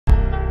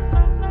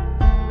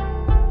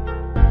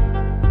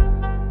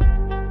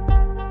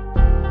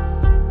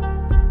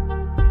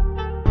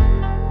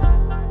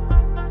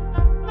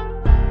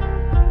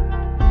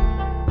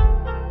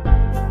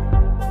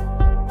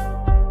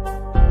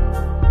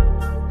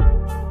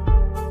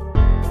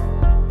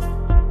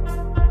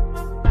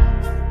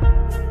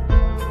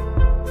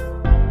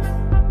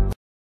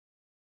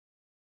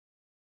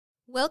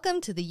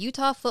Welcome to the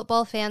Utah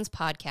Football Fans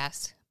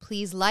Podcast.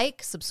 Please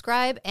like,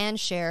 subscribe, and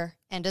share.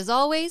 And as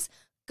always,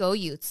 go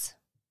Utes.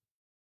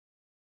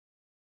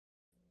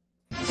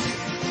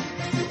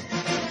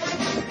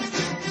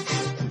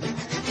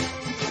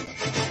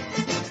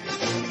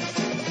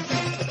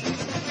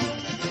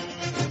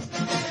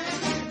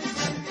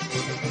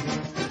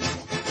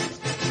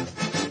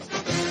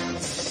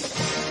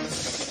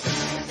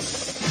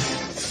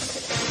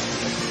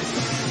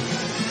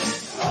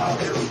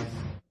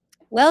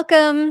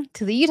 Welcome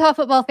to the Utah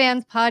Football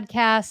Fans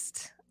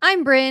Podcast.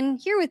 I'm Bryn,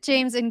 here with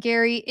James and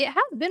Gary. It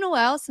has been a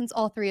while since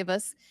all three of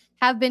us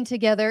have been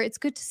together. It's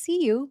good to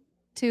see you,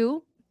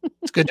 too.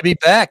 It's good to be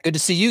back. Good to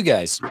see you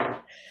guys.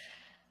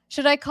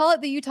 Should I call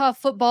it the Utah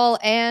Football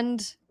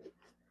and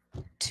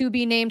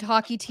to-be-named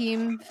hockey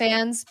team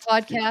fans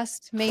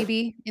podcast?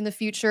 Maybe in the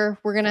future.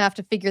 We're going to have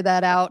to figure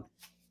that out.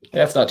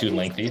 That's not too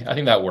lengthy. I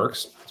think that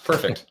works. It's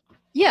perfect.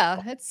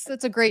 Yeah,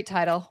 it's a great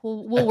title.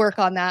 We'll work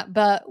on that.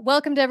 But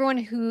welcome to everyone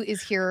who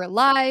is here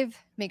live.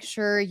 Make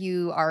sure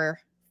you are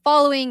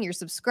following, you're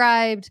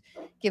subscribed.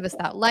 Give us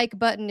that like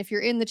button. If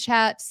you're in the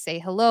chat, say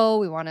hello.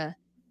 We want to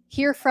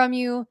hear from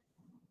you.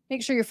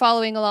 Make sure you're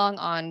following along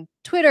on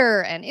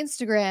Twitter and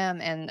Instagram.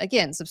 And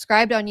again,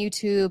 subscribed on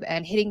YouTube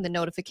and hitting the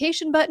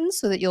notification button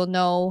so that you'll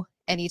know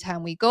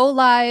anytime we go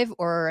live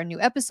or a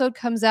new episode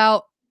comes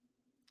out.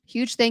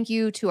 Huge thank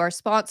you to our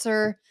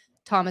sponsor,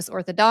 Thomas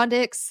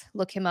Orthodontics.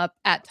 Look him up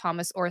at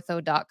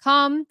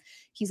thomasortho.com.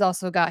 He's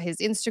also got his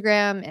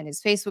Instagram and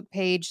his Facebook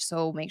page,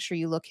 so make sure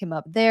you look him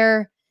up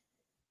there.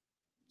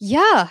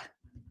 Yeah.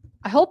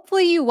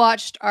 Hopefully you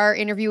watched our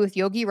interview with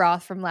Yogi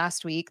Roth from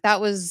last week.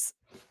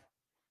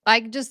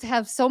 I just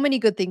have so many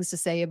good things to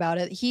say about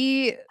it.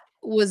 He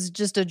was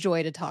just a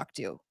joy to talk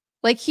to.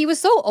 Like, he was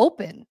so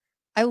open.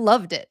 I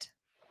loved it.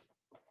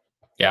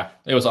 Yeah,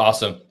 it was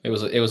awesome. It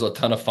was a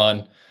ton of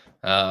fun.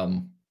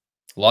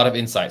 A lot of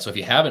insight. So if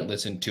you haven't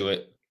listened to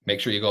it, make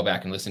sure you go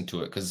back and listen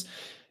to it, because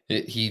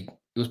it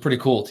was pretty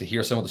cool to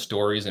hear some of the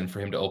stories and for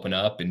him to open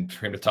up and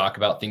for him to talk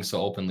about things so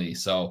openly.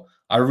 So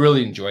I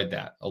really enjoyed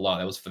that a lot.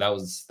 That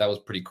was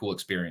pretty cool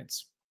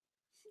experience.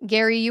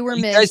 Gary, you were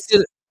missed.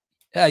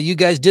 You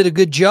guys did a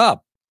good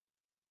job.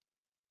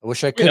 I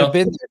wish I could have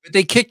been there, but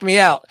they kicked me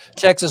out.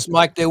 Texas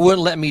Mike, they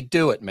wouldn't let me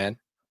do it, man.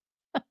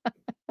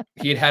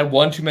 He had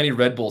one too many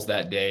Red Bulls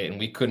that day, and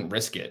we couldn't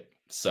risk it.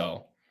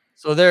 So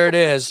there it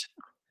is.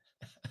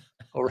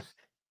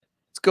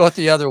 Let's go with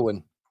the other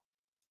one.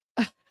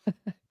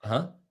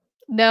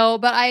 No,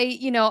 but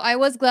I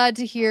was glad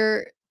to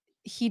hear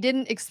he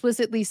didn't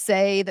explicitly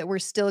say that we're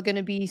still going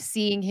to be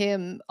seeing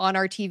him on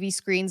our TV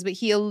screens, but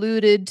he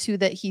alluded to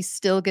that he's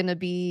still going to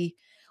be,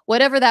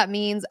 whatever that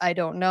means, I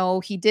don't know.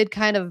 He did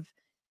kind of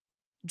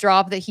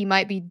drop that he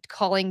might be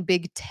calling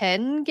Big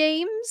Ten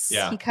games.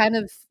 Yeah. He kind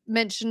of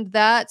mentioned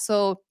that.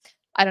 So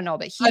I don't know,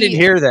 but I didn't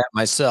hear that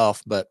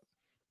myself, but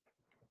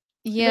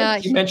yeah,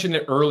 he mentioned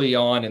it early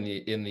on in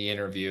the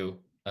interview.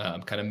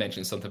 Kind of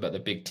mentioned something about the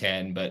Big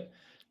Ten, but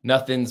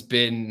nothing's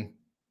been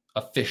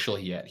official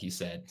yet, he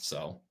said.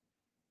 So,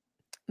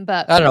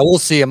 but I don't know. We'll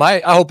see him.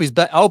 I hope he's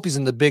back. I hope he's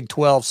in the Big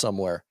 12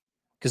 somewhere,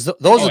 because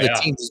those are the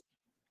teams.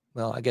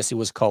 Well, I guess he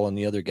was calling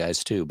the other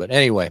guys too. But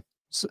anyway,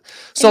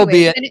 so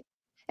be it.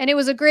 And it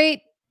was a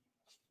great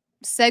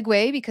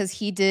segue because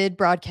he did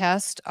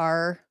broadcast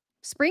our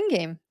spring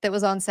game that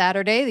was on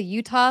Saturday, the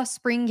Utah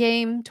spring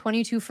game,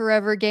 22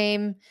 Forever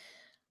game.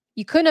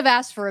 You couldn't have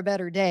asked for a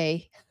better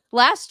day.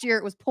 Last year,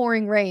 it was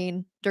pouring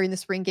rain during the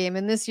spring game,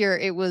 and this year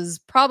it was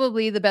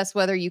probably the best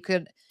weather you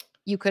could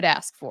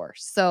ask for.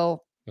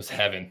 So it was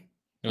heaven.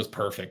 It was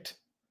perfect.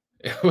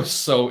 It was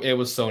so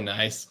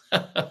nice.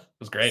 It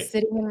was great.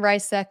 Sitting in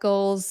Rice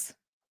Eccles.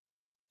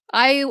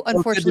 I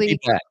unfortunately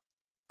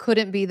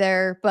couldn't be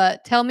there,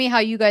 but tell me how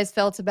you guys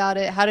felt about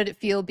it. How did it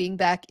feel being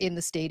back in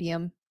the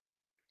stadium?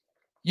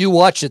 You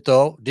watched it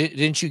though,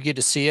 didn't you get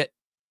to see it?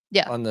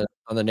 Yeah, on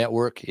the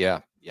network.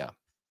 Yeah.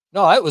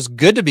 No, it was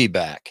good to be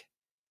back.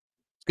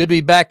 It's good to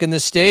be back in the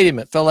stadium.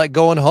 It felt like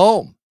going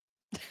home.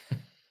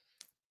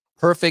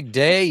 Perfect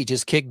day. You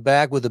just kick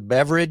back with a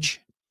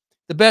beverage.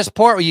 The best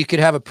part where you could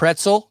have a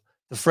pretzel,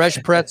 the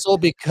fresh pretzel,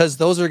 because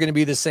those are going to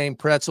be the same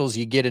pretzels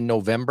you get in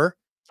November.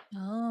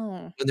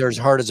 Oh, And they're as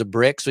hard as a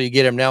brick, so you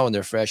get them now and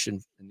they're fresh,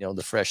 and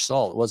the fresh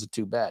salt. It wasn't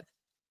too bad.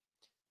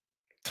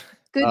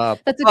 Good.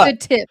 That's a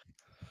good tip.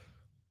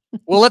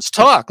 Well, let's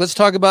talk. Let's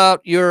talk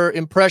about your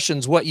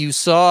impressions, what you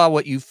saw,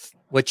 what you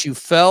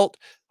felt.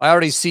 I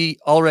already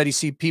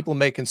see people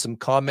making some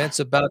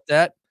comments about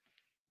that.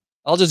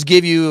 I'll just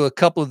give you a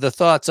couple of the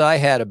thoughts I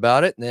had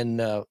about it, and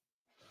then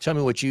tell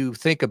me what you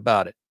think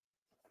about it.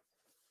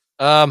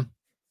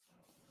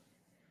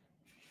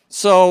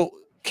 So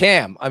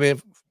Cam,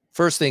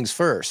 first things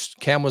first,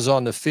 Cam was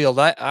on the field.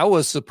 I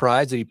was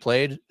surprised that he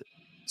played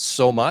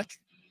so much,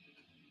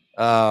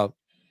 but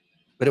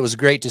it was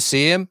great to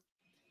see him.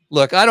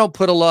 Look, I don't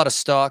put a lot of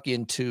stock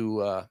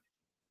into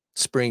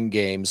spring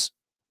games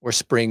or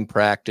spring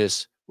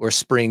practice or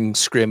spring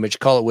scrimmage,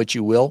 call it what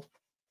you will.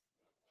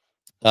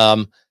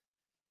 You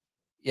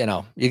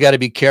got to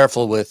be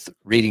careful with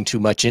reading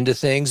too much into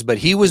things, but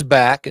he was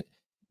back.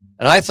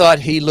 And I thought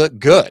he looked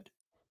good.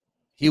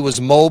 He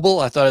was mobile.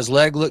 I thought his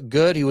leg looked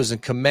good. He was in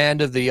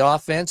command of the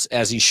offense,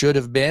 as he should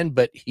have been,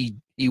 but he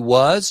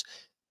was.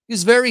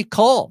 He's very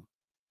calm.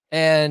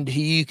 And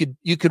you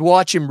could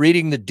watch him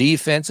reading the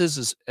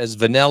defenses as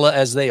vanilla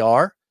as they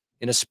are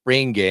in a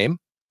spring game.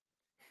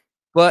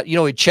 But, you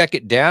know, he'd check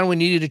it down. We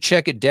needed to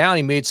check it down.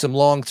 He made some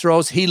long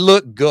throws. He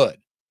looked good.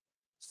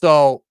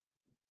 So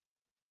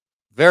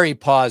very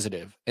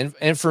positive.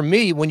 And for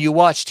me, when you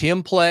watched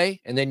him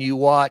play and then you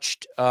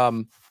watched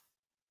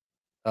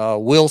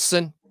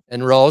Wilson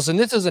and Rose, and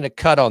this isn't a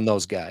cut on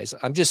those guys.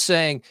 I'm just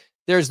saying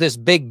there's this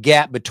big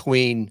gap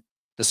between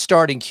the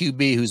starting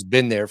QB who's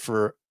been there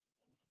for,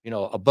 you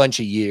know, a bunch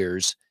of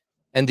years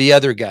and the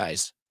other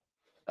guys.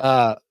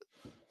 Bottom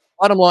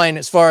line,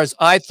 as far as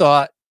I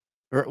thought,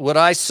 or what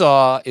I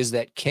saw, is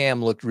that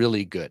Cam looked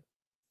really good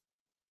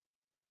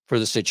for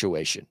the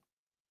situation.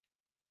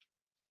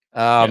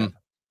 Then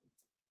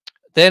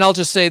I'll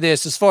just say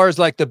this, as far as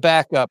like the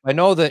backup, I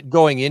know that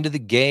going into the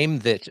game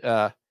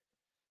that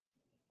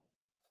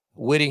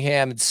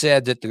Whittingham had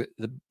said that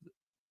the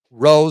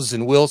Rose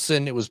and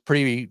Wilson, it was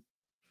pretty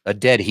a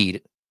dead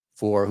heat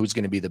for who's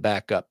going to be the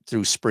backup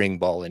through spring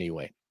ball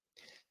anyway.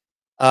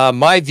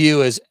 My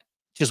view is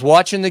just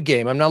watching the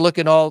game. I'm not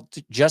looking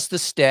just the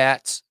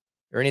stats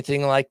or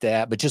anything like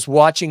that, but just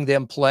watching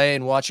them play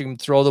and watching them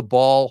throw the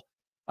ball.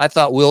 I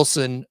thought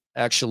Wilson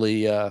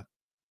actually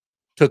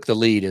took the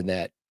lead in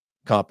that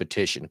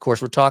competition. Of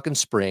course, we're talking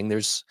spring.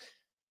 There's,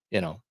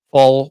 you know,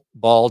 fall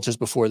ball just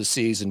before the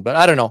season, but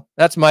I don't know.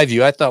 That's my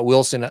view. I thought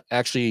Wilson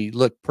actually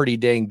looked pretty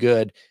dang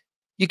good.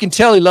 You can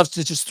tell he loves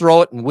to just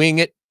throw it and wing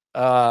it.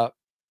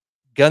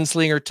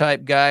 Gunslinger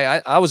type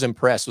guy. I was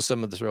impressed with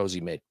some of the throws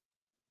he made.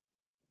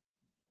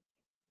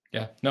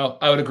 Yeah, no,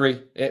 I would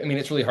agree. I mean,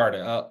 it's really hard.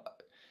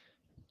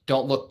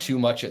 Don't look too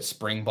much at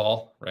spring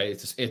ball, right?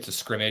 It's a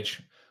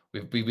scrimmage.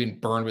 We've been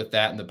burned with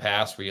that in the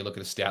past, where you look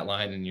at a stat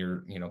line and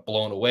you're, you know,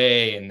 blown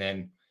away, and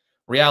then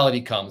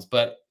reality comes.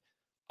 But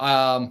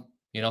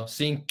you know,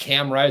 seeing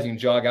Cam Rising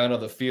jog out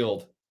of the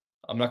field,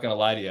 I'm not going to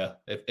lie to you,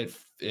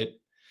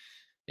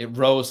 it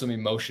rose some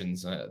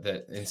emotions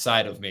that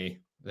inside of me.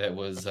 That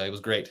was it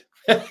was great.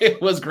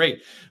 It was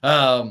great.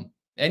 And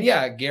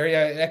yeah, Gary,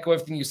 I echo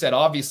everything you said.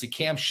 Obviously,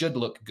 Cam should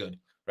look good,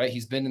 right?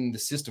 He's been in the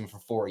system for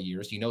 4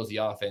 years. He knows the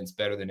offense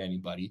better than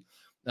anybody.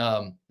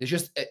 It's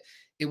just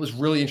it was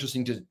really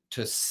interesting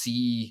to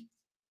see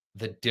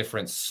the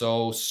difference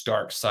so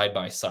stark side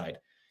by side,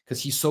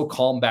 because he's so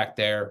calm back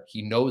there.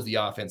 He knows the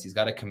offense. He's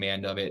got a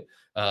command of it.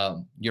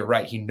 You're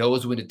right. He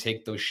knows when to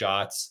take those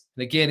shots.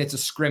 And again, it's a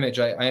scrimmage.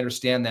 I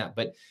understand that,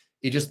 but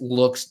it just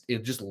looks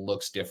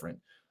different.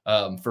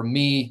 For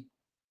me,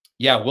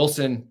 yeah,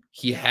 Wilson,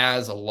 he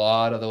has a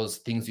lot of those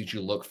things that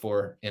you look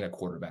for in a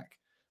quarterback.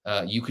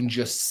 You can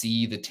just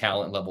see the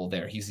talent level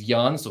there. He's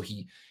young, so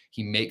he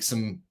makes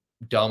some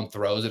dumb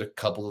throws at a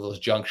couple of those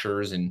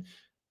junctures,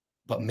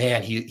 but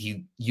man,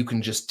 you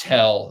can just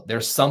tell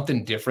there's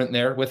something different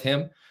there with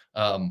him.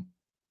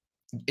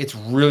 It's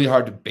really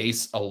hard to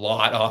base a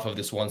lot off of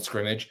this one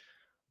scrimmage,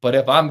 but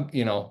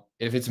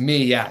if it's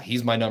me, yeah,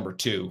 he's my number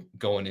 2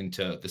 going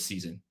into the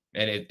season,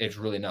 and it's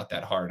really not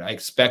that hard. I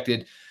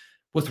expected,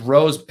 with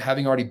Rose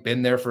having already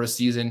been there for a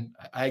season,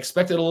 I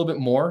expected a little bit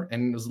more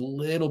and was a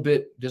little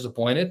bit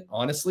disappointed,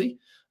 honestly.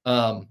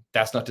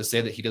 That's not to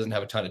say that he doesn't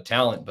have a ton of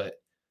talent, but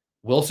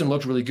Wilson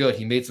looked really good.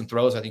 He made some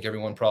throws. I think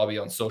everyone probably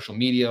on social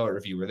media, or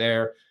if you were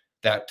there,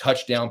 that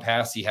touchdown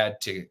pass he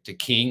had to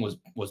King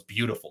was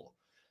beautiful.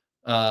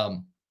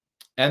 And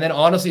then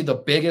honestly, the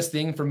biggest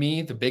thing for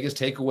me, the biggest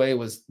takeaway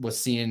was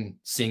seeing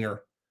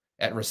Singer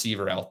at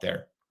receiver out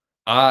there.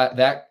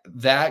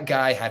 That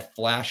guy had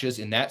flashes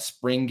in that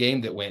spring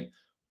game that went,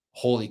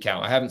 holy cow.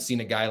 I haven't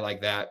seen a guy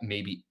like that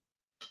maybe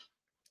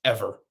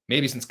ever,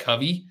 maybe since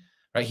Covey,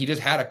 right? He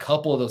just had a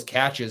couple of those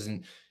catches,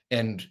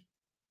 and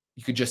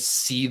you could just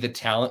see the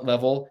talent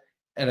level.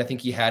 And I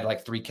think he had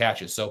like 3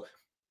 catches. So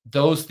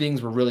those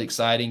things were really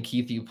exciting.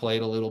 Keith, you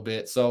played a little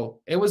bit. So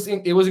it was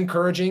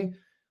encouraging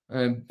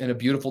and a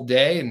beautiful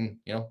day, and,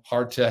 you know,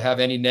 hard to have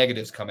any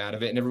negatives come out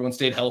of it. And everyone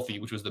stayed healthy,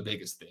 which was the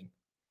biggest thing.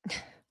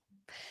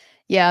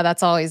 Yeah,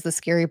 that's always the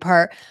scary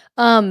part.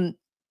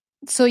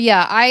 So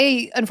yeah,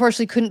 I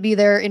unfortunately couldn't be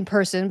there in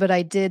person, but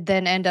I did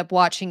then end up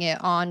watching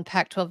it on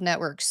Pac-12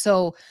 Network.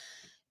 So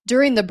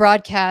during the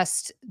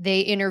broadcast, they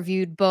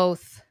interviewed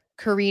both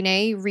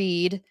Karine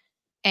Reed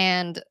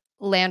and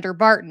Lander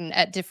Barton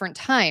at different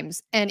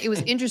times. And it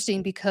was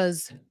interesting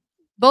because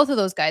both of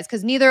those guys,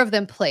 because neither of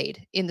them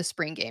played in the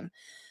spring game,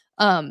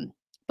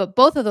 but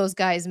both of those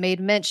guys made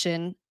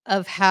mention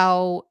of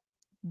how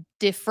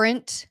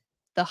different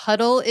the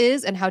huddle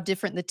is and how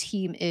different the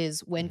team is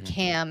when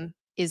Cam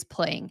is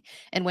playing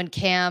and when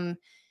Cam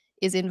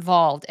is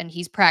involved and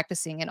he's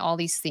practicing and all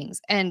these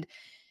things. And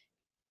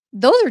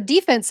those are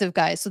defensive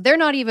guys, so they're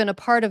not even a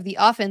part of the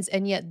offense,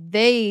 and yet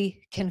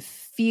they can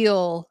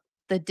feel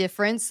the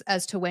difference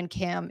as to when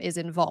Cam is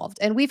involved.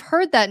 And we've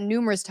heard that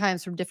numerous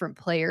times from different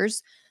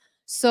players.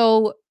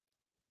 So,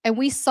 and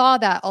we saw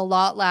that a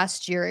lot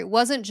last year. It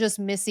wasn't just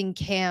missing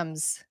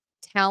Cam's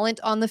talent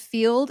on the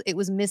field. It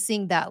was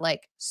missing that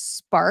like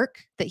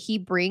spark that he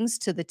brings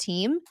to the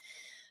team.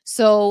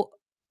 So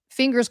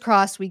fingers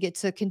crossed we get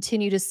to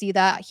continue to see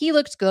that. He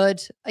looked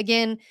good.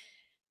 Again,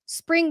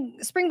 spring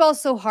ball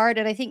is so hard,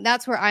 and I think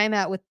that's where I'm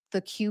at with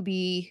the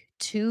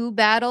QB2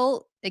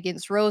 battle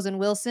against Rose and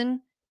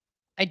Wilson.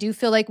 I do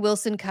feel like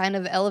Wilson kind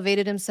of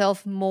elevated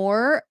himself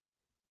more,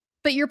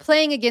 but you're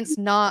playing against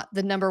not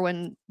the number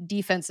one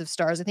defensive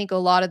stars. I think a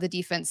lot of the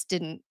defense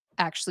didn't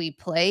actually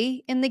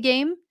play in the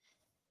game.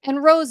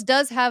 And Rose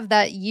does have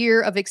that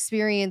year of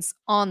experience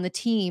on the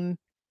team.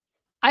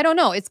 I don't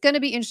know. It's going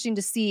to be interesting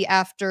to see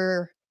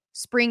after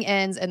spring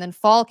ends and then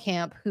fall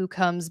camp who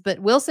comes. But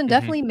Wilson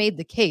definitely made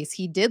the case.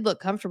 He did look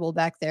comfortable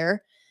back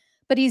there,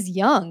 but he's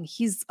young.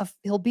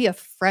 He'll be a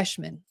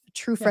freshman, a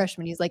true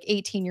freshman. He's like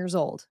 18 years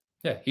old.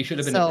 Yeah, he should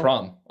have been at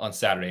prom on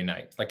Saturday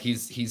night. Like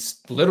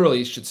he's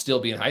literally should still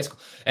be in high school,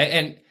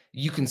 and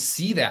you can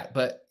see that.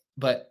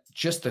 But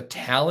just the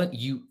talent,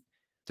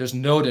 there's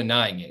no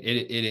denying it.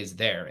 It is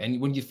there.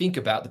 And when you think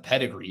about the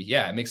pedigree,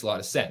 yeah, it makes a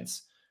lot of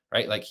sense,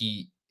 right? Like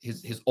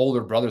his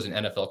older brother's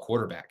an NFL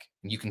quarterback,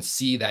 and you can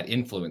see that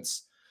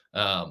influence.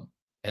 And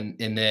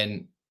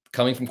then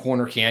coming from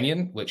Corner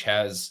Canyon, which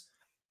has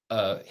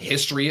a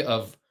history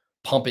of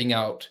pumping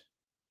out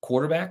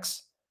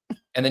quarterbacks,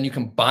 and then you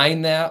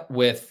combine that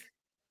with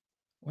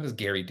what is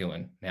Gary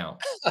doing now?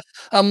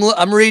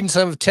 I'm reading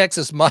some of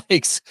Texas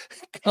Mike's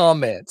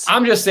comments.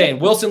 I'm just saying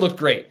Wilson looked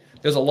great.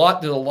 There's a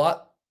lot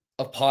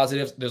of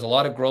positives. There's a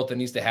lot of growth that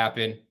needs to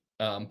happen.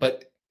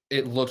 But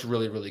it looked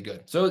really, really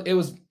good. So it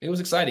was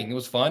exciting. It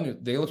was fun.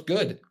 They looked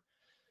good.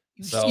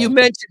 So, you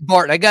mentioned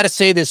Barton. I got to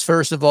say this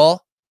first of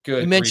all.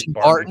 Good. You mentioned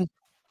Barton.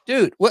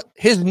 Dude, what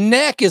his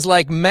neck is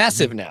like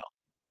massive now.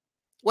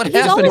 What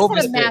happened over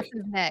his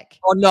massive neck?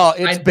 Oh no,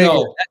 it's bigger.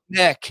 That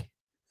neck.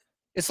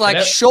 It's like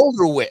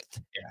shoulder width.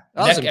 Yeah.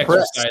 I was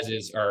impressed.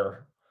 Exercises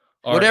are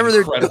whatever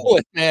incredible.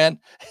 They're doing, man.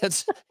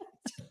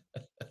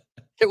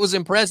 It was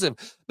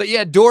impressive. But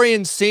yeah,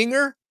 Dorian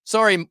Singer,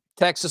 sorry,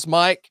 Texas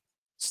Mike.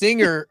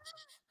 Singer,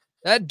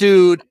 that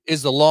dude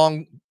is the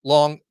long.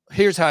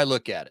 Here's how I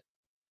look at it.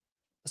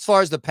 As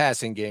far as the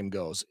passing game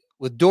goes,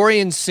 with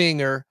Dorian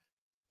Singer,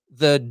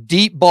 the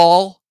deep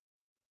ball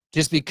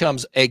just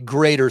becomes a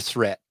greater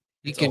threat.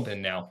 It's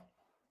open now.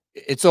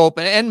 It's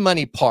open. And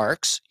Money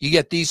Parks. You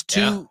get these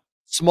two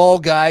small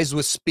guys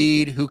with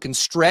speed who can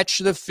stretch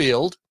the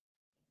field.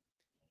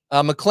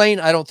 McLean,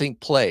 I don't think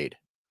played.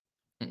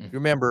 You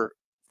remember,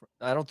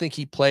 I don't think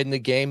he played in the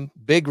game.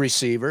 Big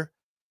receiver.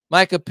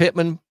 Micah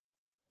Pittman,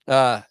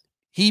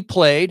 he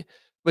played.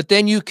 But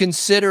then you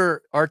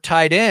consider our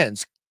tight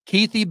ends.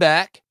 Keithy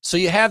back. So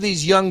you have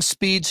these young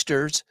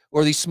speedsters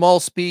or these small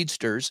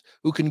speedsters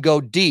who can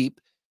go deep.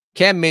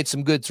 Cam made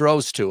some good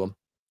throws to him.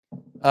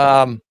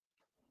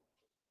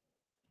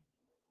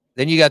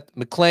 Then you got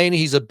McLean.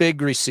 He's a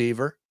big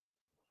receiver.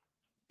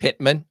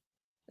 Pittman.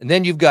 And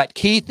then you've got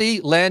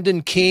Keithy,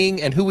 Landon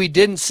King, and who we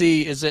didn't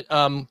see, is it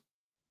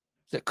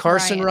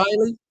Carson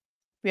Riley?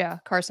 Yeah,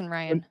 Carson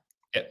Ryan.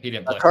 Yeah, he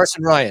didn't play.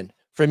 Carson Ryan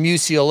from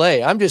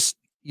UCLA.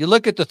 You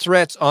look at the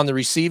threats on the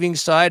receiving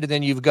side, and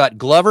then you've got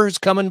Glover's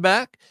coming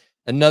back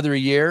another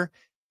year,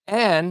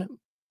 and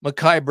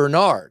Mekhi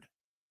Bernard,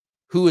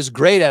 who is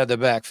great out of the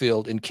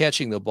backfield in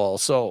catching the ball.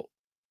 So,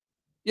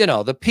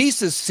 the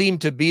pieces seem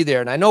to be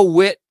there. And I know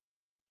Witt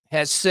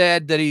has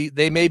said that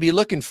they may be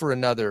looking for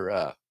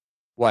another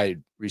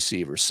wide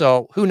receiver.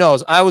 So who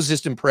knows? I was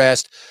just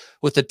impressed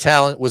with the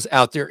talent was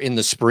out there in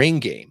the spring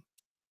game.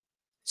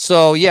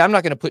 So yeah, I'm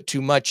not going to put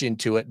too much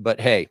into it, but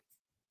hey.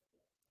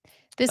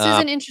 This is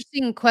an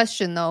interesting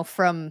question though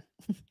from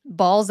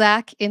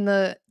Balzac in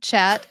the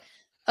chat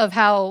of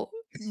how,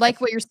 like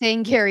what you're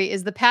saying, Gary,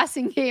 is the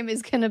passing game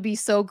is going to be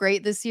so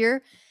great this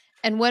year.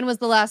 And when was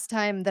the last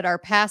time that our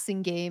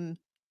passing game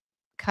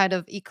kind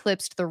of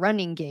eclipsed the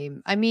running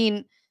game? I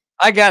mean,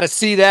 I got to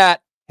see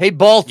that. Hey,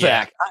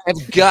 Balzac,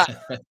 yeah.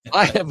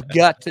 I have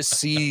got to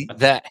see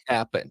that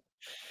happen.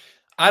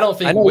 I don't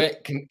think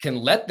Witt can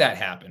let that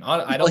happen.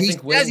 I don't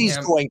think he's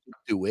going to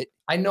do it.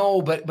 I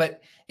know,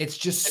 but it's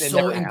just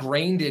so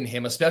ingrained in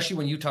him, especially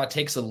when Utah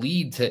takes a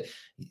lead to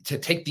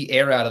take the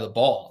air out of the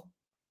ball,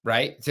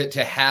 right?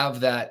 To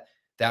have that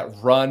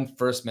run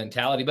first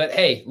mentality. But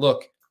hey,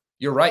 look,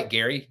 you're right,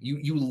 Gary.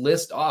 You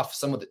list off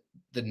some of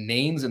the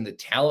names and the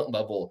talent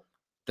level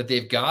that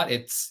they've got.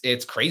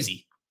 It's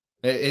crazy.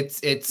 It's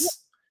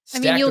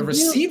stacked the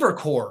receiver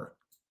core.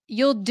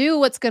 You'll do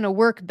what's going to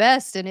work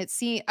best. And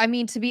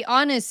to be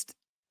honest,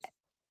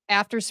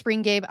 after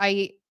spring game,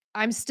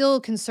 I'm still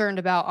concerned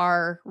about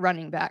our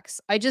running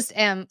backs. I just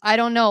am. I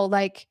don't know.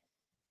 Like,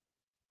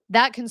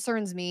 that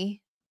concerns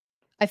me.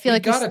 I feel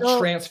like got a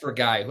transfer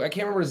guy. I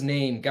can't remember his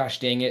name. Gosh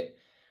dang it.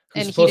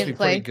 Who's supposed to be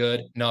pretty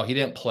good. No, he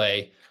didn't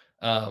play.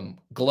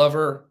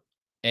 Glover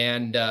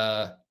and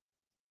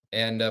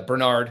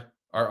Bernard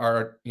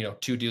are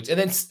two dudes.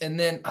 And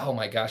then oh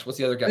my gosh, what's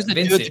the other guy? Who's the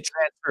dude that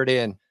transferred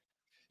in?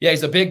 Yeah,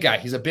 he's a big guy.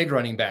 He's a big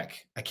running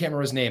back. I can't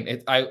remember his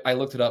name. I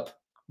looked it up.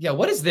 Yeah,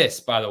 what is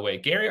this, by the way?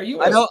 Gary, are you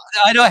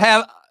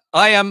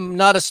I am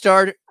not a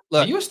starter.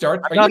 Look, are you a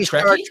Star? I'm not a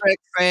Star Trek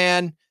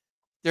fan.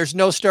 There's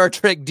no Star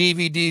Trek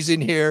DVDs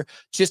in here,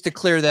 just to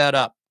clear that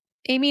up.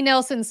 Amy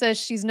Nelson says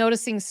she's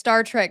noticing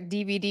Star Trek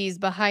DVDs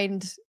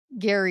behind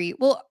Gary.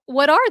 Well,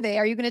 what are they?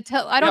 Are you going to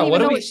tell? I don't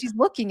even know what she's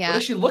looking at. What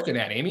is she looking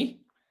at, Amy?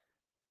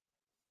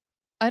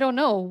 I don't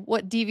know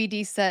what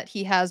DVD set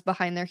he has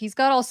behind there. He's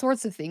got all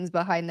sorts of things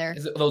behind there.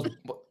 Is it those?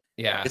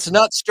 Yeah. It's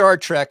not Star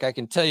Trek, I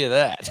can tell you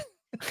that.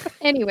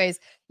 Anyways,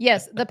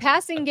 yes, the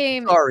passing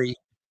game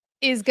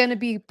is going to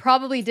be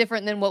probably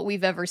different than what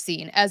we've ever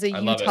seen as a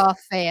Utah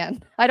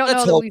fan. I don't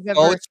know that we've ever.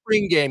 Oh, it's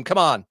spring game. Come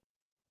on.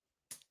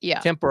 Yeah.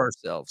 Temper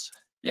ourselves.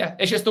 Yeah.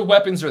 It's just the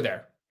weapons are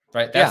there,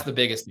 right? That's the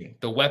biggest thing.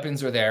 The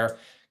weapons are there.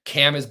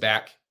 Cam is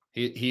back.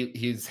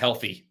 He's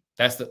healthy.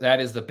 That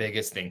is the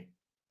biggest thing,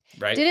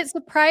 right? Did it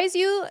surprise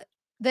you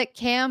that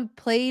Cam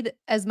played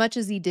as much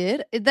as he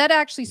did? That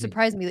actually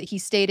surprised me that he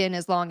stayed in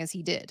as long as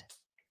he did.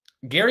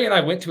 Gary and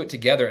I went to it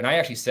together, and I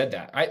actually said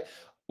that.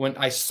 When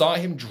I saw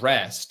him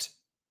dressed,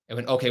 I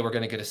went, okay, we're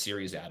going to get a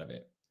series out of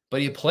it.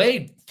 But he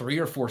played 3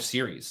 or 4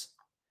 series.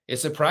 It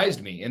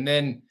surprised me. And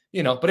then,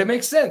 but it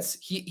makes sense.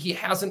 He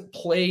hasn't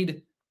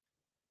played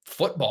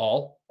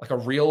football, like a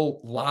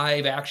real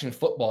live action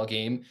football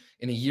game,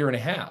 in a year and a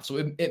half. So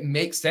it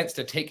makes sense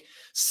to take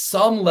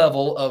some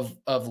level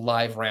of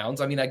live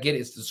rounds. I mean, I get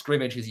it's the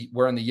scrimmage. He's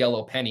wearing the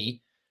yellow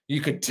penny.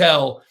 You could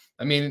tell.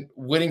 I mean,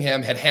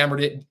 Whittingham had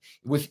hammered it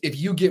with, if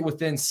you get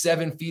within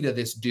 7 feet of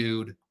this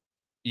dude,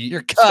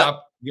 you're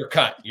cut. You're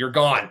cut. You're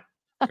gone.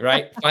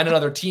 Right? Find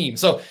another team.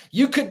 So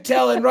you could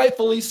tell, and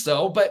rightfully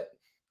so, but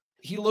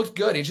he looked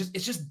good.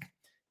 It's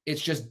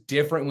just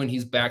different when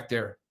he's back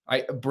there.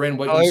 Bryn,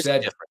 what you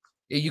said,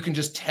 you can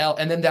just tell.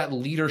 And then that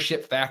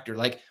leadership factor,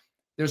 like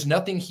there's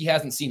nothing he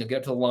hasn't seen. He'll get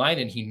up to the line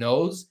and he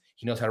knows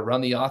how to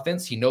run the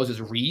offense. He knows his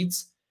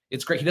reads.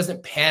 It's great. He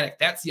doesn't panic.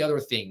 That's the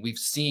other thing we've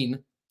seen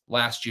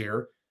last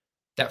year.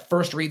 That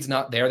first read's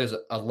not there. There's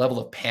a level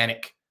of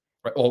panic,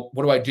 right? Well,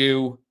 what do I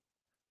do?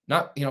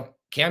 Not,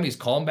 Cam, he's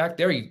calm back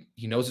there.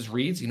 He knows his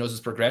reads, he knows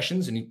his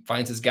progressions, and he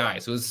finds his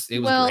guys. So it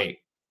was great.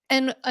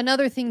 And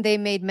another thing they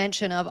made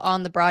mention of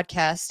on the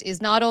broadcast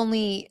is not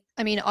only,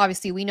 I mean,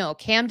 obviously we know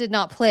Cam did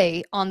not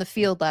play on the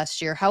field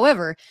last year.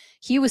 However,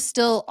 he was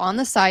still on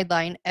the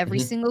sideline every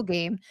single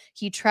game.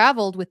 He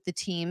traveled with the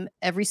team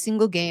every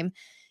single game.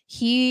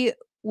 He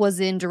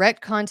was in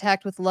direct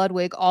contact with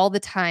Ludwig all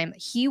the time.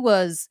 He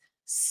was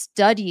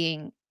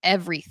studying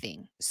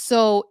everything.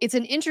 So it's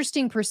an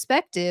interesting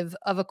perspective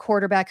of a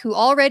quarterback who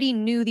already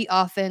knew the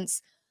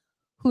offense,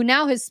 who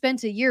now has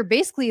spent a year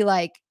basically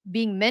like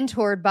being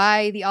mentored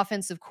by the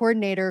offensive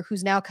coordinator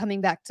who's now coming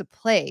back to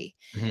play.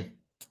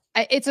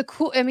 It's a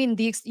cool, I mean,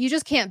 you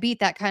just can't beat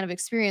that kind of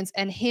experience.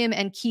 And him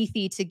and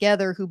Keithy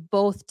together, who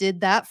both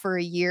did that for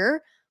a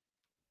year,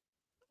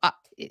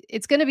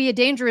 it's going to be a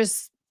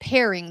dangerous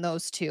pairing,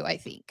 those two, I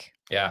think.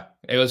 Yeah,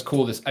 it was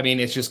cool. It's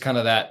just kind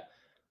of that.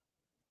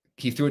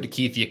 He threw it to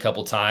Keithy a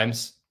couple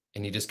times,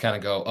 and you just kind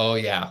of go, "Oh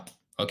yeah,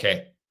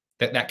 okay."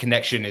 That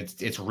connection,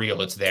 it's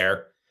real. It's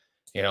there.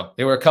 There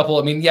were a couple.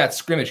 I mean, yeah, it's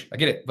scrimmage. I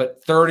get it,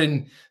 but third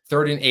and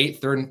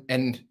 8,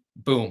 and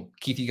boom,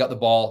 Keithy got the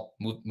ball,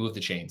 moved the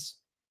chains.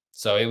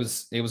 So it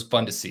was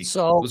fun to see.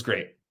 So it was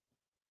great.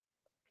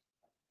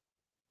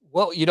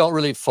 What you don't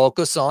really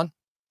focus on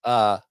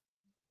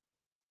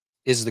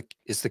is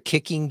the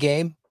kicking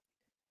game.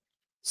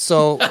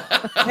 So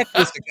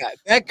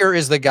Becker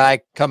is the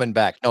guy coming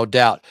back, no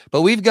doubt.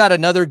 But we've got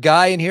another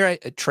guy in here,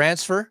 a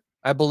transfer,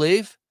 I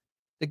believe.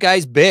 The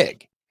guy's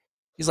big.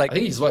 He's like, I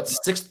think he's what,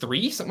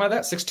 6'3", something like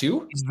that,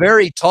 6'2". He's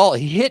very tall.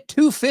 He hit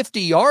 2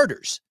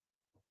 50-yarders,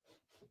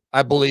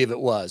 I believe it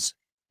was.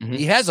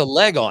 He has a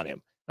leg on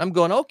him. I'm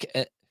going,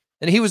 okay.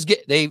 And he was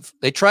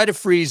they tried to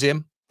freeze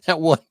him at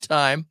one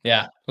time.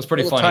 Yeah, it was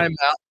pretty funny.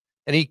 Timeout,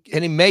 and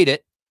he made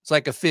it. It's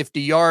like a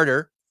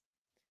 50-yarder.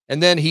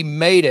 And then he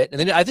made it. And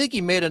then I think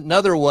he made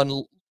another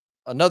one,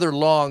 another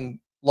long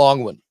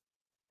one.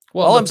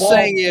 Well, all I'm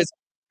saying is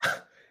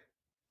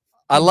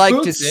I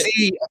like to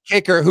see a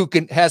kicker who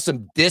has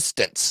some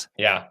distance.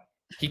 Yeah.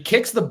 He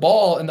kicks the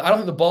ball, and I don't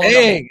think the ball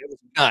it was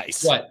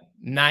nice. What,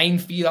 9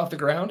 feet off the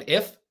ground?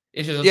 It's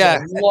just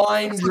a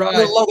line drive.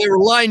 They were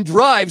line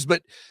drives,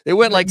 but they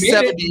went like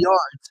 70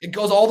 yards. It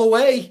goes all the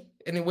way,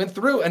 and it went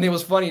through. And it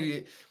was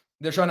funny.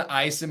 They're trying to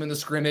ice him in the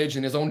scrimmage,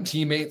 and his own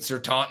teammates are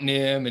taunting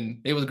him,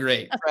 and it was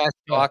great. It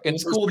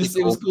was cool.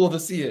 It was cool to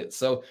see it.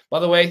 So, by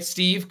the way,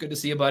 Steve, good to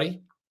see you,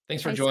 buddy.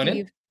 Thanks for joining.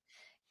 Steve.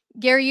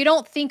 Gary, you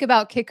don't think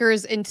about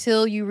kickers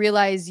until you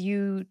realize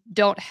you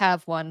don't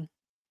have one.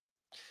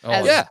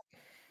 Oh, yeah.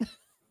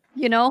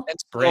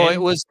 That's great. So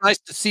it was nice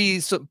to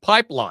see some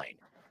pipeline.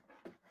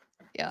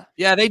 Yeah.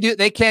 Yeah, they do.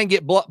 They can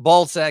get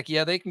ball sack.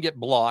 Yeah, they can get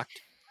blocked.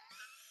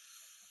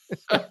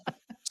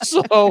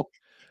 So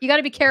you got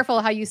to be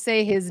careful how you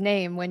say his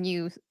name when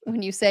you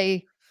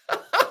say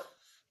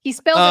he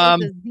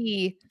spells it with a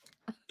Z.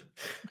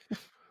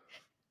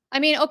 I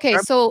mean, okay,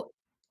 so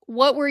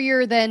what were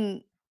your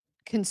then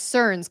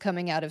concerns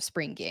coming out of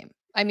spring game?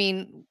 I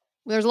mean,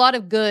 there's a lot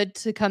of good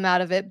to come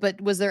out of it, but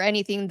was there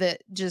anything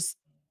that just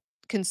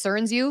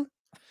concerns you?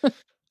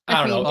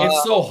 I don't know.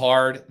 It's so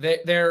hard.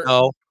 They're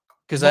no,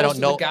 because I don't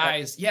know the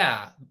guys.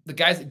 Yeah, the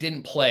guys that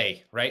didn't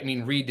play, right? I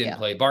mean, Reed didn't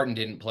play, Barton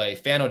didn't play,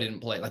 Fano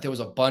didn't play. Like there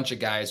was a bunch of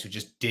guys who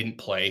just didn't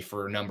play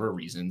for a number of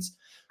reasons.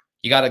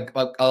 You got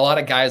a lot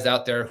of guys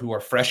out there who are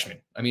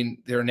freshmen. I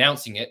mean, they're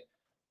announcing it,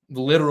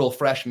 literal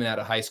freshmen out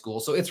of high school.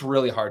 So it's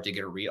really hard to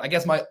get a read. I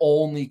guess my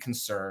only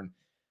concern,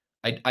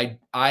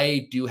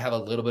 I do have a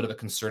little bit of a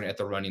concern at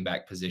the running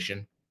back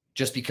position,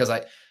 just because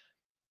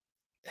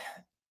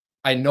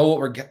I know what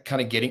we're kind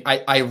of getting.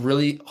 I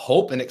really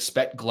hope and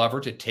expect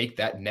Glover to take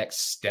that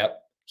next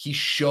step. He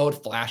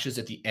showed flashes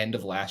at the end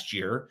of last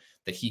year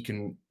that he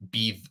can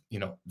be,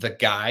 the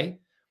guy.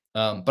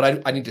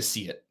 But I need to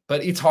see it.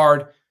 But it's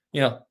hard.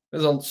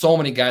 There's so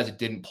many guys that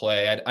didn't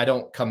play. I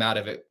don't come out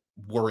of it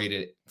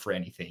worried for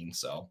anything.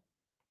 So,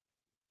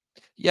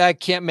 yeah, I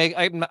can't make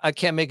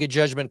a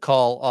judgment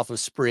call off of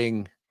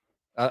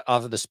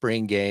the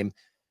spring game.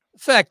 The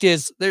fact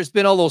is, there's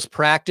been all those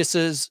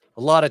practices,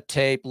 a lot of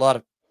tape, a lot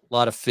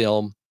of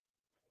film.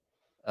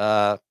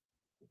 So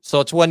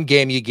it's one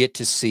game you get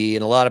to see,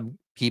 and a lot of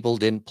people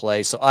didn't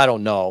play. So I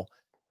don't know.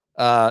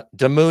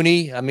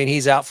 Damouni, I mean,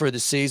 he's out for the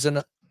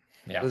season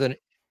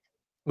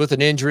with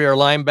an injury, or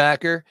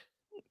linebacker.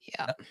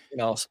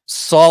 Yeah.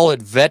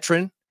 Solid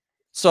veteran.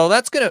 So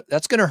that's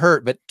gonna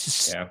hurt. But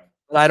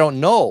I don't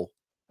know.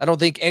 I don't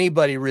think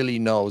anybody really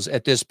knows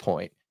at this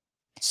point.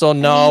 So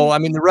no, I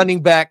mean, the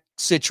running back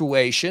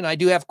situation, I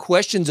do have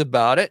questions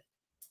about it.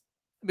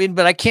 I mean,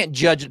 but I can't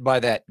judge it by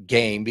that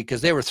game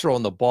because they were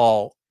throwing the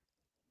ball,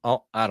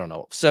 I don't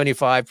know,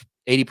 75,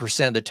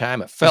 80% of the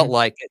time. It felt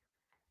like it.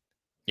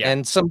 Yeah.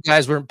 And some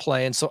guys weren't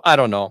playing. So I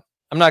don't know.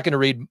 I'm not going to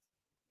read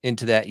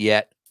into that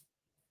yet.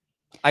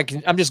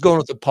 I'm just going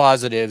with the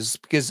positives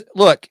because,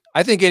 look,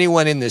 I think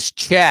anyone in this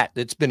chat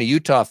that's been a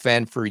Utah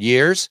fan for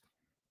years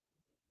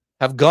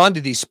have gone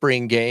to these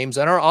spring games,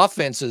 and our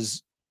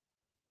offenses,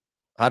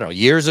 I don't know,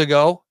 years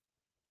ago,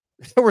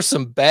 there were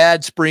some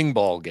bad spring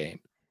ball games.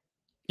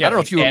 Yeah, I don't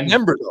know if you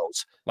remember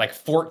those. Like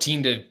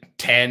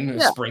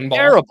 14-10 spring ball.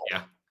 Terrible.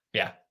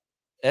 Yeah.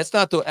 That's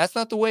not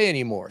the way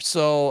anymore.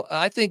 So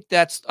I think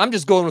I'm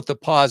just going with the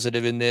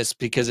positive in this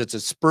because it's a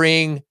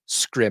spring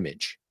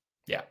scrimmage.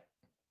 Yeah.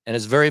 And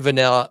it's very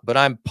vanilla, but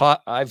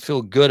I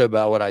feel good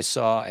about what I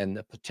saw and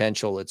the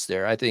potential that's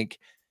there. I think,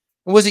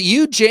 was it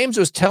you, James,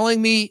 was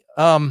telling me,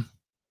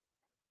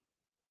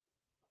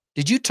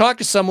 did you talk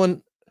to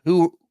someone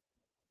who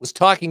was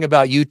talking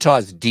about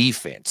Utah's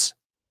defense?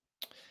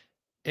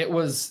 There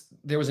was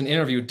an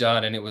interview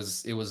done, and it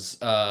was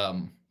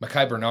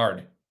Mekhi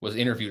Bernard was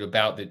interviewed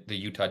about the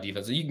Utah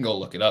defense. So you can go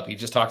look it up. He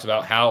just talks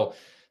about how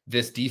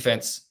this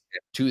defense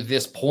to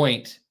this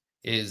point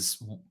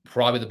is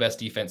probably the best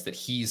defense that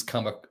he's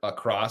come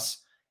across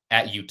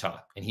at Utah.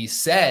 And he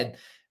said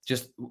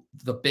just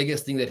the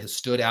biggest thing that has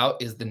stood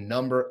out is the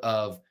number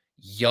of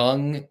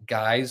young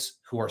guys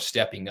who are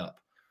stepping up,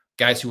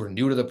 guys who are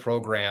new to the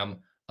program,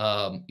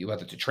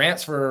 whether to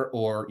transfer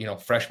or,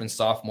 freshmen,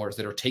 sophomores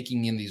that are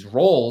taking in these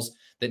roles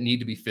that need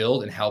to be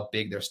filled and how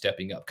big they're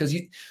stepping up. Because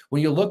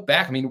when you look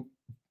back, I mean,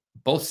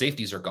 both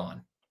safeties are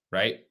gone,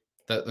 right?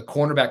 The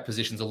cornerback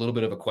position is a little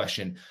bit of a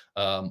question.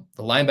 The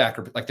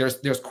linebacker, like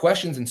there's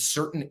questions in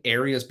certain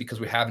areas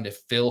because we're having to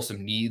fill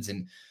some needs,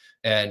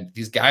 and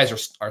these guys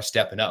are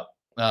stepping up.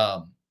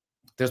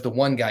 There's the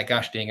one guy,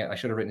 gosh dang it, I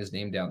should have written his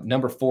name down.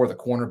 Number 4, the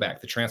cornerback,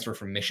 the transfer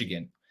from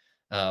Michigan.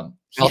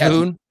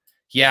 Calhoun?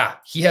 He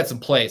had some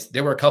plays.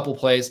 There were a couple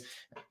plays.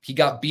 He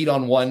got beat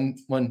on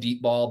one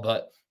deep ball,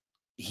 but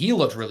he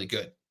looked really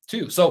good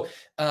too. So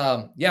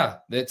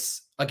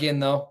that's, again,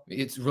 though,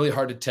 it's really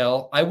hard to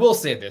tell. I will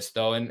say this,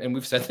 though, and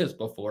we've said this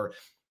before,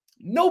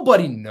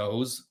 nobody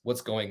knows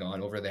what's going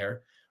on over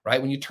there,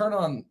 right? When you turn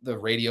on the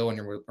radio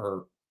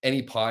or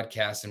any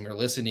podcast and we're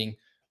listening,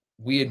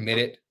 we admit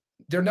it,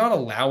 they're not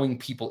allowing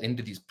people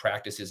into these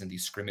practices and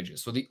these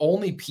scrimmages. So the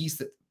only piece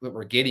that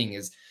we're getting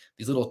is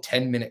these little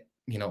 10-minute,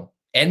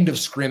 end of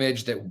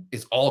scrimmage that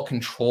is all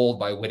controlled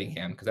by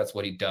Whittingham, because that's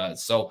what he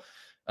does. So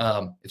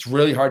it's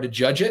really hard to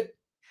judge it.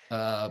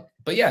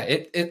 But yeah,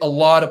 it a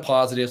lot of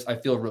positives. I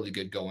feel really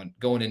good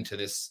going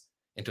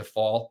into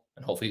fall,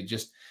 and hopefully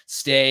just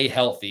stay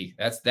healthy.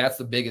 That's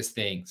the biggest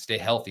thing. Stay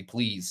healthy,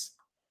 please.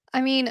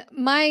 I mean,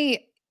 my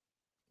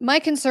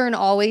concern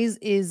always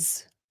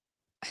is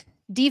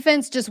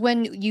defense. Just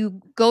when you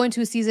go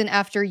into a season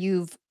after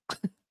you've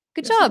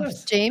good job,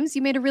 James.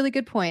 You made a really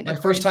good point. My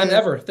first time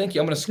ever. Thank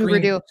you. I'm going to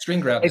screen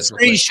grab this.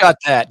 Screenshot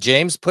that,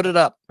 James. Put it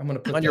up. I'm going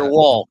to put on your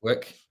wall.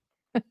 Quick.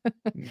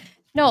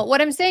 No,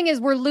 what I'm saying is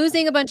we're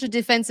losing a bunch of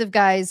defensive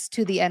guys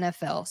to the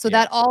NFL. So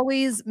that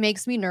always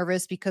makes me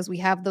nervous because we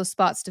have those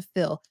spots to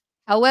fill.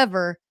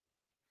 However,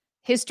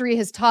 history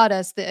has taught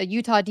us that a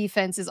Utah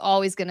defense is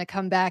always going to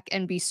come back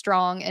and be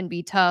strong and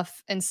be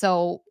tough. And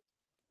so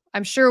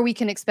I'm sure we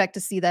can expect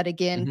to see that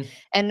again.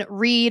 And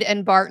Reed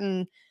and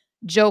Barton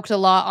joked a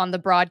lot on the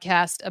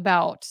broadcast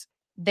about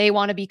they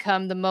want to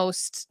become the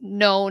most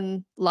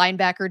known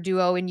linebacker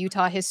duo in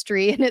Utah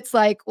history. And it's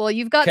like, well,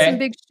 you've got some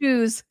big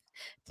shoes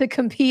to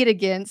compete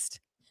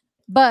against.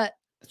 But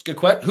that's a good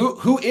question.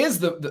 Who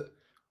is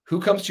who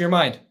comes to your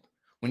mind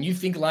when you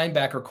think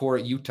linebacker core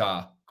at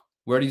Utah?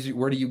 Where do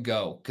you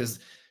go? Because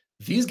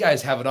these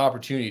guys have an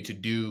opportunity to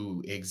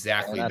do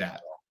exactly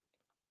that.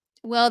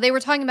 Well, they were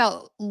talking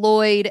about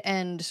Lloyd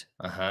and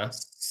Sewell.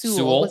 Was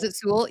Sewell. it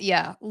Sewell?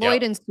 Yeah,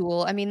 Lloyd and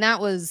Sewell. I mean, that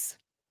was.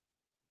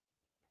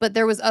 But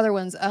there was other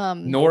ones.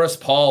 Norris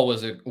Paul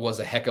was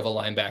a heck of a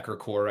linebacker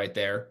core right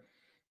there.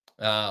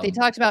 They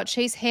talked about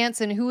Chase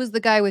Hansen. Who was the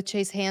guy with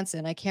Chase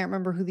Hansen? I can't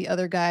remember who the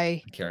other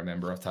guy. I can't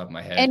remember off the top of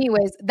my head.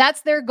 Anyways,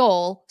 that's their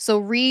goal. So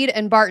Reed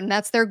and Barton,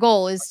 that's their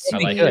goal, is to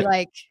be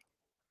like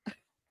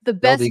the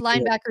best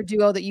linebacker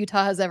duo that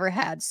Utah has ever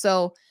had.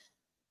 So,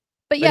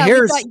 but yeah,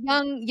 we've got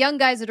young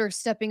guys that are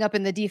stepping up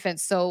in the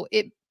defense. So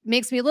it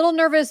makes me a little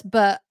nervous,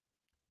 but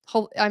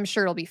I'm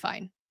sure it'll be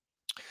fine.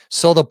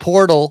 So the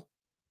portal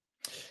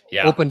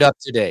opened up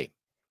today.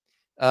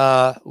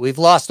 We've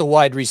lost a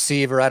wide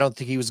receiver. I don't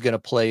think he was going to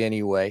play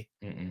anyway.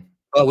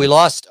 But we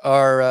lost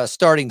our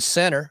starting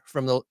center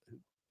from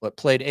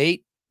played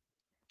 8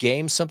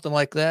 games, something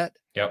like that.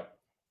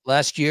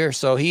 Last year.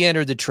 So he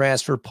entered the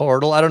transfer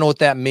portal. I don't know what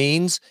that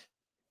means.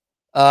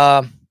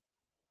 And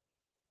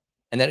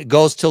then it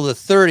goes till the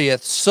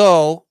 30th.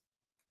 So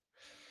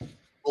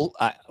we'll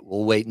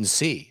wait and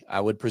see. I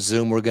would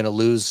presume we're going to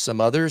lose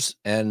some others.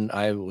 And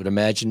I would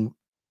imagine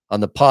on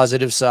the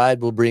positive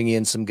side, we'll bring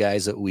in some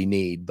guys that we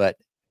need. But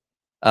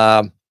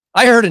I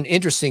heard an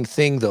interesting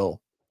thing, though,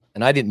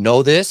 and I didn't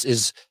know this,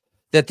 is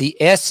that the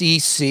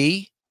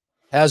SEC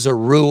has a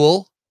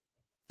rule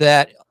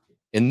that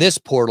in this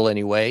portal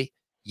anyway,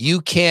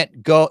 you can't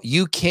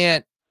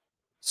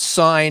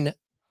sign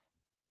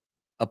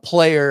a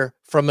player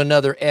from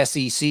another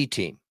SEC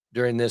team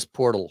during this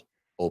portal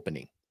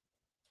opening.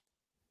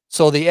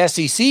 So the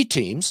SEC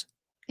teams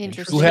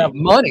who have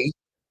money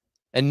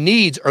and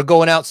needs are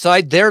going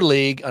outside their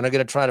league and are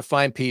going to try to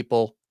find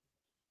people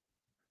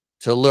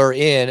to lure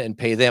in and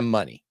pay them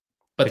money.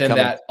 But then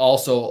that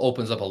also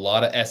opens up a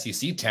lot of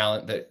SEC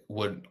talent that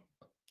would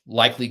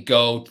likely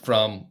go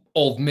from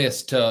Ole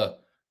Miss to,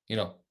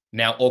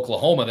 now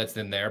Oklahoma that's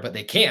in there, but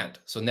they can't.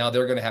 So now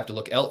they're going to have to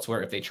look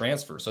elsewhere if they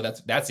transfer. So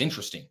that's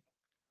interesting.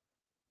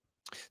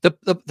 The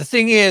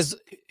thing is,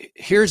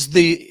 here's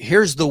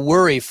the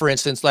worry, for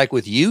instance, like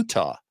with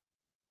Utah,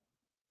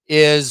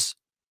 is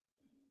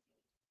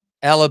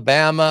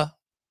Alabama,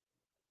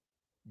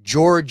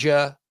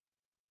 Georgia,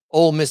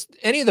 Ole Miss,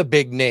 any of the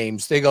big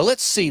names, they go,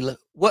 let's see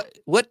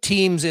what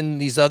teams in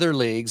these other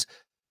leagues,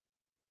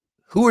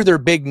 who are their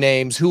big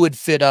names, who would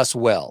fit us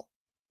well,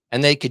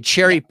 and they could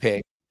cherry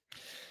pick.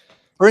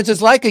 For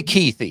instance, like a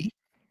Keithy.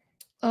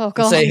 Oh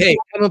God! Say, hey,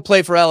 come and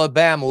play for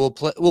Alabama.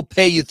 We'll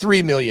pay you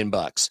 $3 million.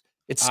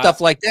 It's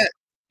stuff like that.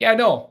 Yeah,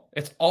 no,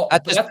 it's all.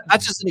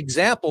 That's just an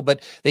example,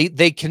 but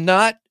they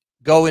cannot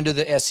go into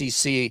the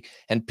SEC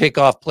and pick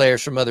off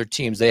players from other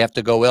teams. They have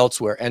to go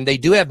elsewhere, and they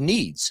do have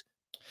needs.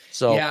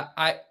 So yeah,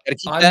 I'm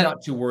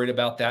not too worried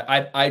about that.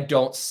 I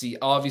don't see.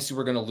 Obviously,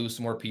 we're going to lose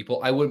some more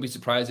people. I wouldn't be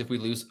surprised if we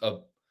lose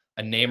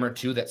a name or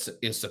two that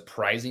is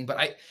surprising.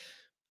 But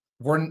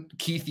we're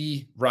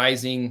Keithy,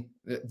 Rising,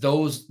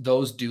 those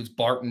dudes,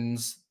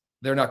 Bartons.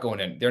 They're not going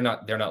in. They're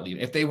not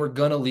leaving. If they were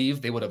going to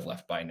leave, they would have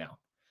left by now,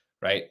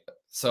 right?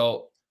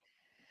 So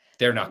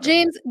they're not.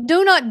 James,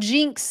 do not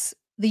jinx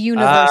the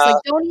universe.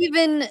 Don't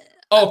even.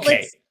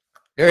 Okay.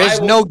 There is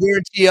no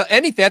guarantee of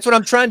anything. That's what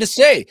I'm trying to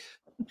say.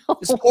 No.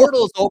 This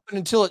portal is open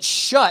until it's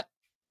shut.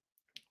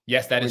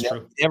 Yes, that is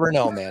true. You never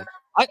know, man.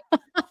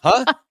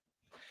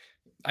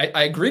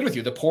 I agreed with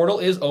you. The portal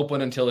is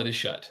open until it is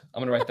shut. I'm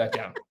going to write that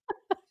down.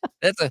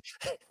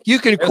 You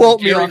can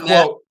quote me on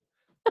that.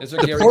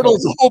 The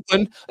portal's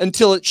open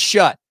until it's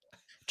shut.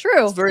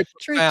 True. It's very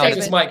true.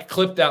 Texas Mike,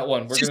 clip that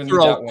one. We're going to need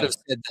that one.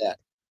 Said that.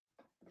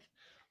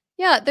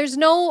 Yeah, there's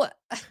no.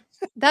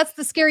 That's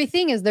the scary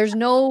thing, is there's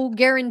no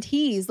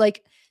guarantees.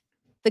 Like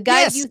the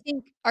guys you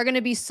think are going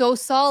to be so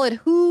solid,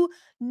 who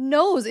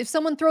knows if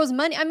someone throws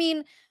money? I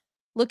mean,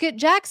 look at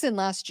Jackson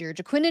last year,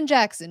 Jaquindon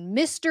Jackson,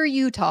 Mr.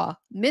 Utah,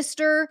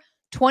 Mr.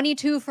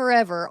 22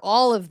 forever,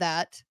 all of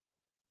that,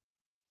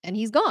 and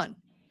he's gone.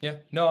 Yeah,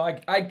 no,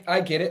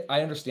 I get it.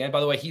 I understand. By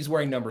the way, he's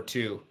wearing number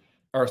 22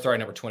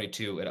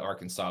 at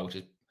Arkansas, which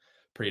is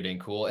pretty dang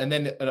cool. And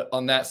then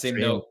on that same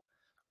note,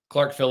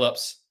 Clark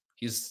Phillips,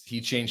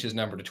 he changed his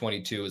number to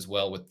 22 as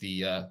well with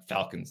the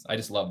Falcons. I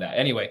just love that.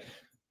 Anyway,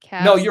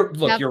 you're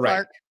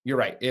right. You're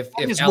right. If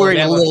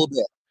Alabama a little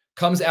bit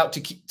comes out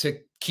to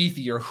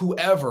Keithy or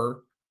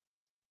whoever,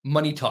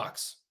 money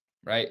talks,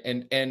 right?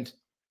 And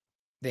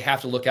they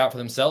have to look out for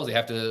themselves. They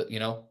have to,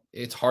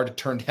 it's hard to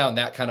turn down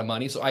that kind of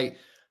money. So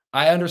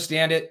I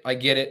understand it. I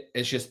get it.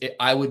 It's just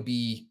I would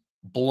be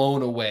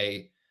blown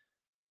away,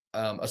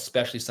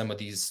 especially some of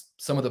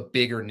the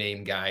bigger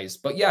name guys.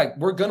 But yeah,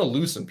 we're gonna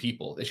lose some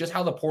people. It's just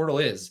how the portal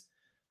is,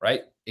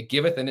 right? It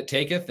giveth and it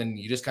taketh, and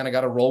you just kind of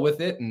got to roll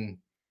with it. And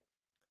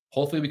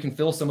hopefully we can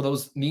fill some of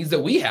those needs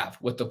that we have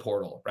with the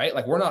portal, right?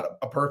 Like, we're not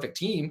a perfect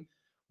team.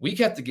 We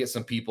have to get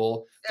some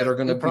people that are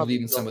going to be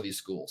leaving some of these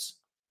schools.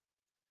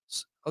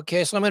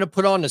 Okay, so I'm going to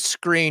put on the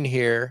screen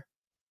here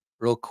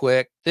real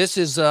quick. This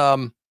is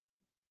so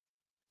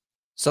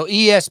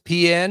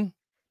ESPN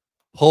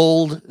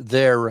pulled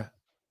their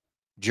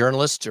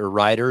journalists or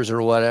writers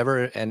or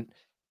whatever. And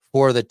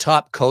for the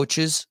top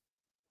coaches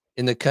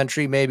in the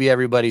country, maybe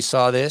everybody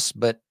saw this,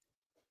 but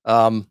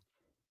can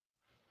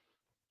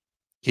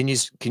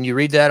you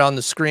read that on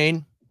the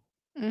screen?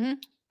 Mm-hmm.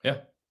 Yeah.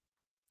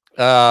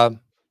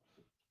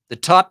 The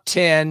top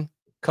 10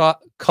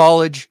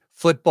 college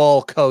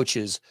football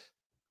coaches.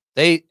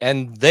 They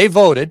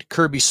voted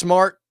Kirby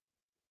Smart,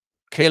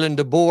 Kalen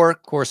DeBoer,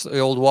 of course, the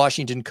old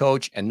Washington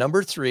coach, and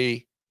number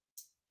 3,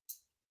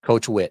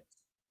 Coach Witt,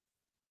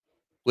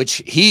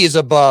 which he is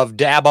above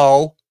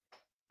Dabo,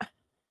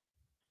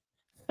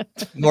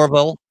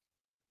 Norville,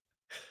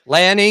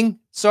 Lanning.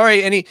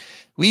 Sorry,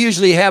 we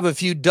usually have a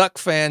few Duck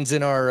fans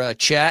in our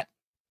chat,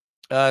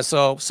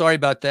 so sorry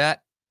about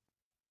that.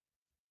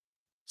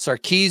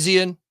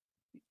 Sarkisian,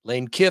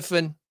 Lane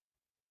Kiffin,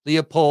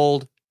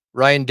 Leopold,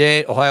 Ryan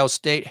Day, Ohio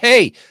State.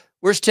 Hey,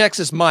 where's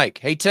Texas Mike?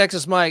 Hey,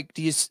 Texas Mike,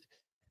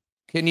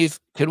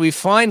 can we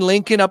find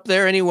Lincoln up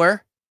there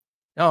anywhere?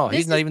 No,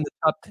 he's not even the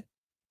top.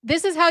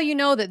 This is how you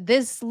know that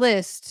this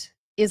list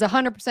is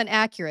 100%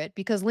 accurate,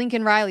 because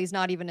Lincoln Riley's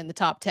not even in the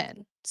top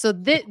 10. So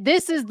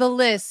this is the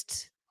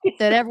list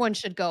that everyone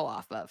should go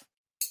off of.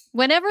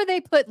 Whenever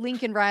they put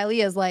Lincoln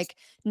Riley as like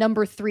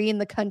number 3 in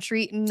the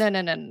country,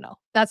 no.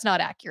 That's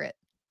not accurate.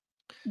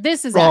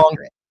 This is Wrong.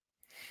 accurate.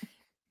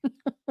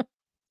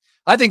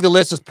 I think the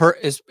list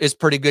is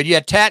pretty good. Yeah,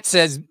 Tat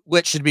says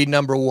Witt should be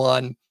number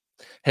 1.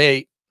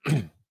 Hey,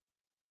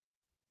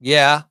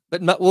 yeah,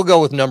 but we'll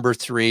go with number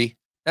 3.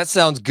 That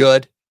sounds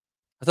good.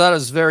 I thought it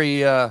was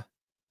very. I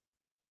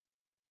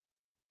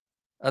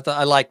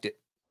liked it.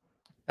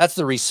 That's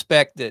the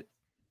respect that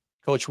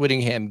Coach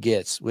Whittingham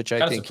gets, which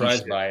I think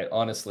surprised by it,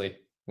 honestly.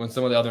 When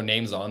some of the other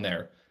names on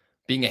there,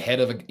 being ahead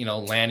of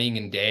Lanning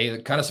and Day,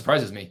 it kind of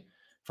surprises me.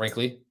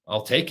 Frankly,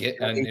 I'll take it,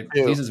 and it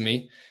pleases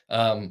me.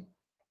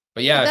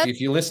 But yeah, if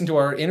you listen to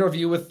our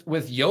interview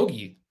with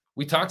Yogi,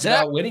 we talked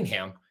about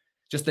Whittingham,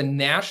 just the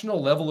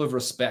national level of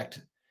respect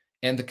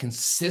and the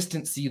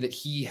consistency that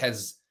he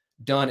has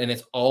done, and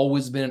it's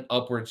always been an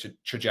upward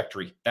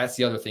trajectory. That's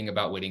the other thing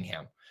about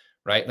Whittingham,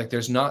 right? Like,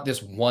 there's not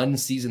this one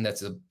season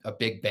that's a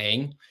big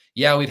bang.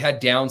 Yeah, we've had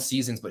down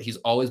seasons, but he's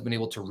always been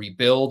able to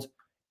rebuild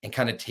and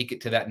kind of take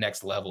it to that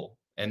next level.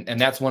 And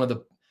that's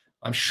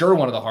I'm sure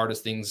one of the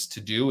hardest things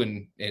to do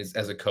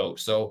as a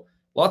coach. So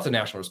lots of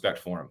national respect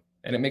for him,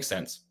 and it makes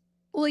sense.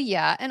 Well,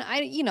 yeah. And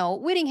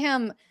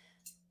Whittingham,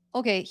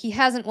 okay, he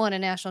hasn't won a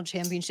national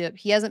championship.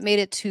 He hasn't made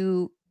it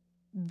to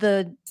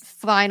the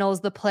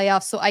finals, the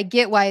playoffs. So I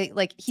get why,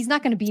 like, he's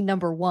not going to be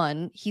number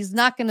 1. He's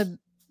not going to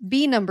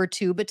be number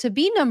 2, but to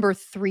be number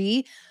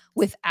 3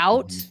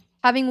 without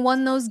having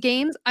won those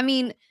games, I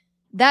mean,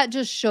 that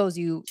just shows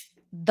you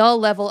the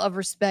level of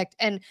respect.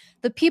 And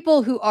the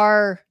people who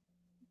are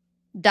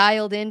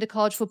dialed into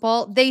college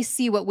football, they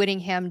see what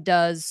Whittingham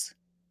does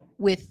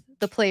with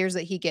the players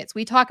that he gets.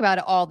 We talk about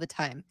it all the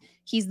time.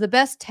 He's the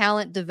best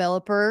talent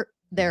developer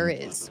there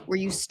is, where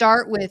you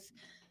start with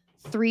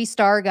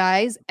 3-star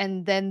guys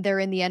and then they're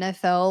in the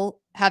NFL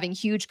having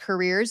huge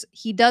careers.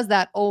 He does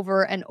that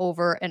over and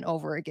over and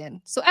over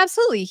again. So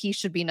absolutely, he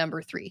should be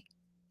number 3.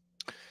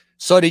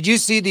 So did you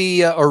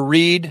see or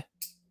read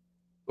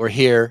or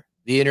hear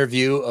the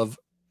interview of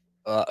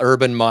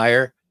Urban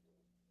Meyer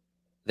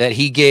that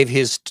he gave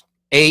his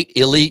 8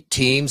 elite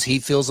teams he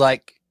feels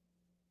like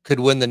could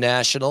win the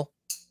national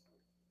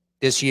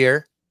this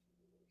year?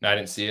 No, I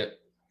didn't see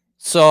it.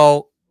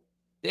 So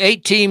the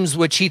 8 teams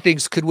which he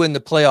thinks could win the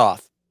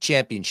playoff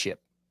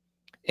championship.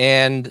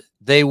 And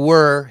they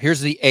were,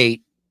 here's the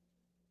 8.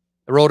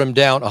 I wrote them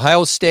down: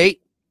 Ohio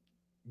State,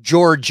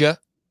 Georgia,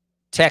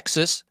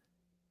 Texas,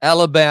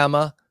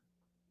 Alabama,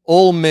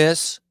 Ole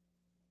Miss,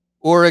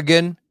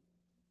 Oregon,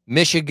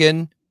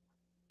 Michigan,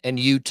 and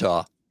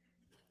Utah.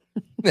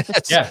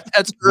 That's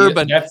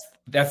Urban.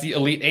 That's the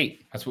Elite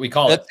 8. That's what we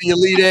call it. That's the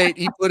Elite 8.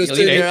 He put us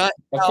in there.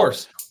 Of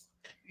course.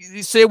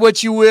 You say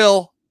what you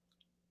will.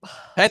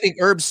 I think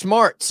Herb's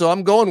smart, so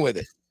I'm going with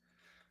it.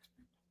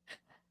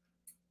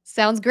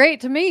 Sounds great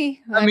to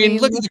me. I mean,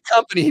 look at the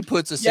company he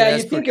puts us in. Yeah,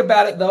 you think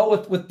about it, though,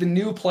 with the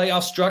new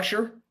playoff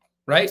structure,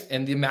 right?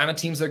 And the amount of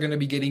teams they're going to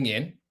be getting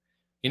in.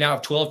 You now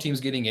have 12 teams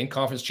getting in.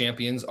 Conference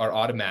champions are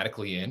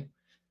automatically in.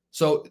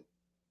 So,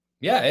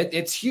 yeah,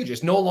 it's huge.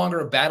 It's no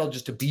longer a battle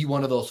just to be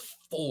one of those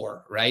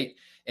 4, right?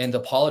 And the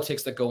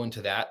politics that go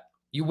into that.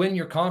 You win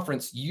your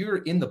conference, you're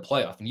in the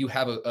playoff, and you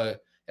have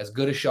as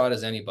good a shot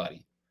as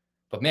anybody.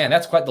 But, man,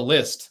 that's quite the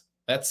list.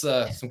 That's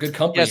some good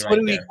company. Yes,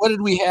 what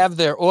did we have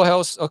there?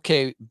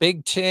 Okay,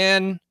 Big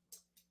Ten,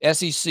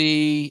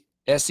 SEC,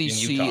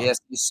 SEC,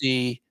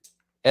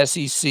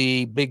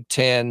 Big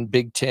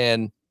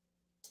Ten,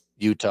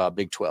 Utah,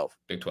 Big 12.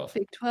 Big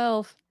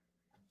 12.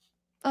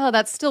 Oh,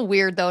 that's still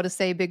weird, though, to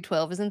say Big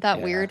 12. Isn't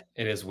that weird?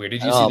 It is weird.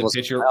 Did you see the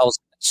picture? I'll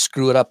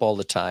screw it up all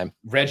the time.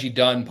 Reggie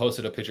Dunn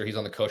posted a picture. He's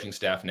on the coaching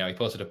staff now. He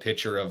posted a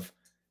picture of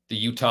the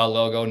Utah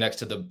logo next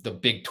to the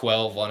Big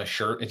 12 on a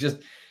shirt.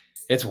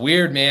 It's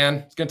weird, man.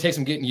 It's going to take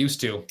some getting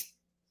used to.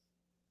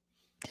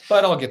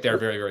 But I'll get there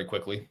very, very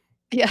quickly.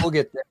 Yeah. We'll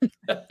get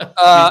there.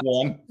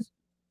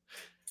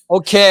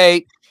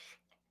 Okay.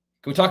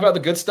 Can we talk about the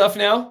good stuff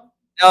now?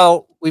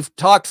 Now we've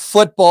talked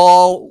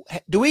football.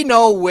 Do we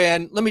know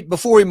when?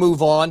 Before we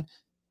move on,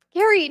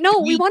 Gary, no,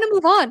 we want to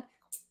move on.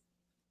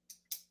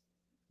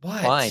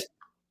 What? Fine.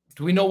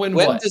 Do we know when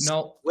what?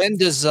 No. When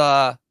does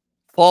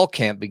fall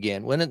camp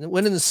begin? When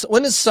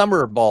does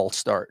summer ball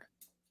start?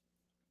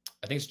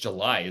 I think it's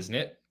July, isn't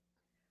it?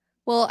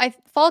 Well,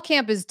 fall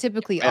camp is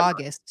typically November.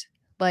 August.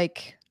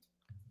 Like,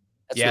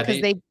 Yeah,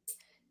 because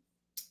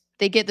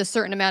they get the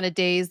certain amount of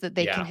days that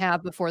they can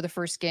have before the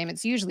first game.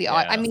 It's usually,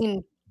 I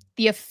mean,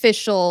 the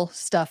official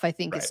stuff, I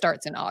think, it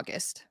starts in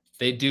August.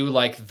 They do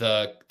like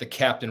the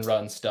captain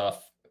run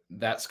stuff.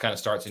 That's kind of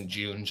starts in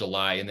June,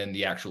 July, and then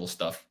the actual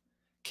stuff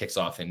kicks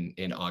off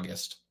in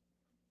August.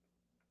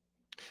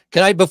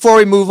 Can I, before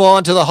we move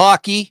on to the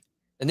hockey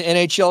and the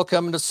NHL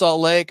coming to Salt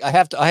Lake, I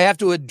have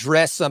to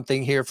address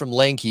something here from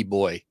Lanky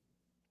Boy.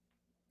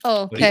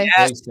 Oh, okay.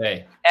 Asked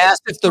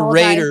if the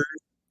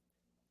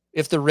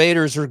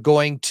Raiders are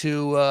going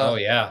to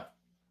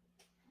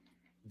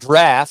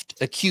draft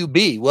a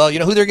QB. Well, you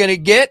know who they're going to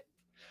get?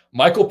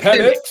 Michael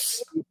Penix.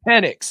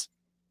 Penix.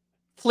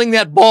 Fling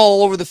that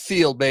ball all over the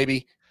field,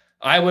 baby.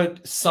 I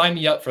would sign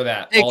me up for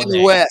that. Taking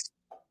the West.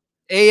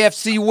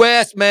 AFC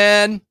West,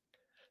 man.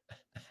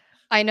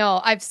 I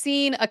know. I've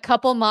seen a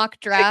couple mock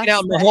drafts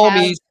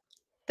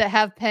that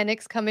have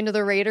Penix come into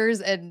the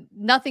Raiders, and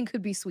nothing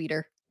could be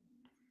sweeter.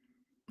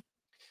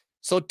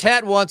 So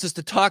Tat wants us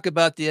to talk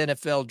about the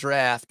NFL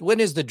draft. When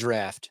is the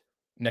draft?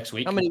 Next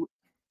week. How many?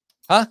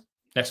 Huh?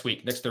 Next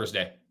week, next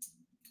Thursday.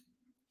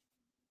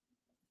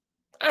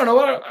 I don't know.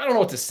 I don't know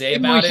what to say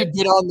about it. Maybe we should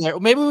get on there.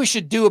 Maybe we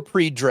should do a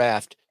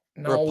pre-draft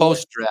or a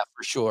post-draft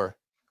for sure.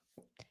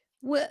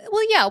 Well,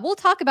 yeah, we'll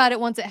talk about it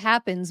once it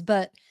happens.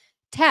 But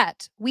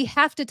Tat, we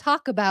have to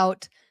talk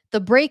about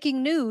the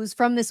breaking news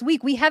from this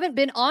week. We haven't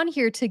been on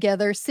here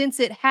together since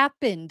it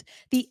happened.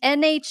 The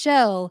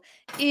NHL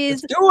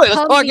is Let's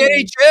talk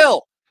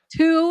NHL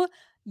to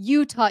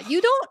Utah.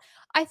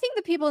 I think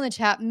the people in the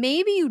chat,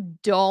 maybe you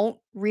don't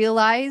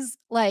realize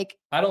what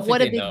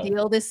a big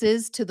deal this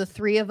is to the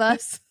three of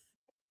us.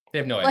 They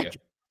have no idea.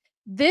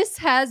 This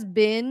has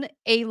been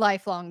a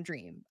lifelong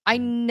dream. I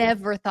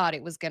never thought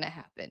it was going to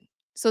happen.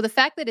 So the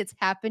fact that it's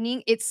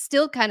happening, it's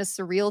still kind of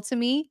surreal to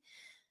me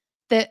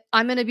that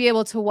I'm going to be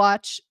able to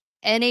watch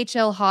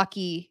NHL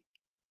hockey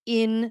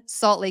in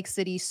Salt Lake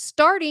City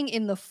starting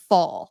in the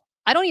fall.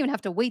 I don't even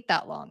have to wait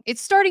that long.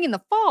 It's starting in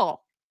the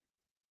fall.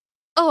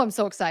 Oh, I'm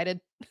so excited.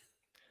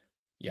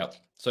 Yep.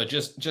 So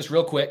just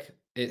real quick,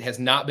 it has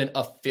not been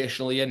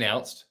officially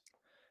announced.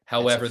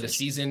 However, the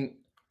season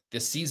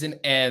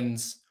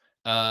ends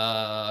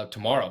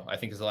tomorrow, I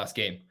think is the last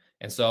game.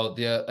 And so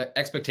the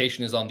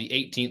expectation is on the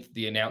 18th,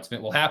 the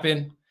announcement will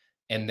happen,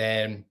 and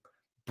then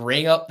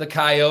bring up the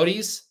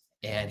Coyotes.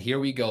 And here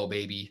we go,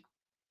 baby.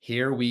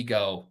 Here we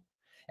go.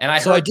 And I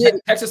heard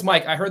Texas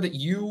Mike, I heard that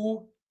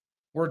you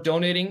were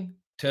donating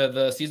to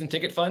the season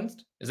ticket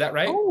funds. Is that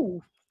right?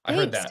 Oh, I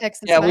heard that.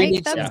 Texas yeah, Mike. we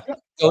need some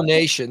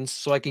donations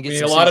so I can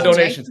get a lot of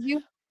donations.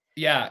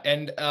 Yeah,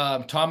 and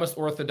Thomas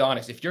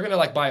Orthodontics, if you're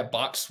gonna buy a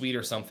box suite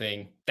or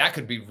something, that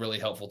could be really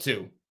helpful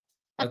too.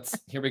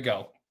 Here we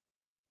go.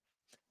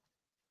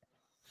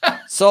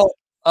 So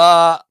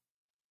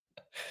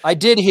I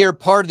did hear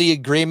part of the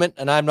agreement,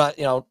 and I'm not,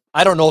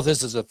 I don't know if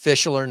this is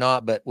official or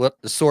not, but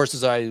what the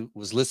sources I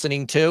was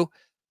listening to,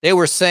 they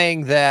were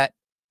saying that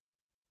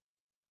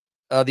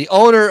the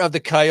owner of the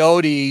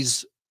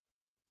Coyotes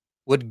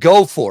would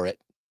go for it,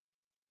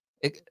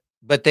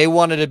 but they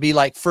wanted to be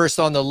first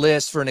on the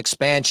list for an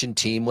expansion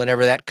team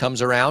whenever that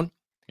comes around.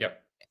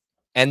 Yep.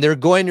 And they're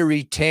going to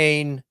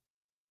retain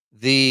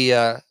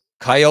the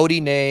Coyote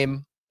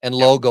name and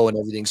logo and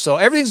everything. So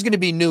everything's going to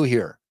be new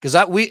here. Because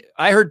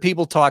I heard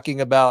people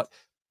talking about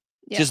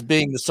just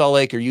being the Salt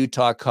Lake or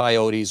Utah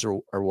Coyotes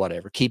or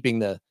whatever, keeping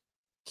the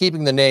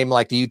name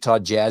like the Utah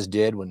Jazz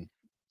did when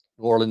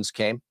New Orleans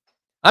came.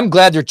 I'm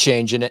glad they're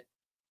changing it.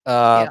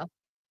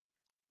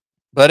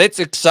 But it's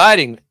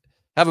exciting.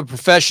 Have a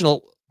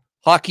professional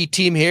hockey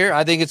team here.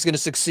 I think it's going to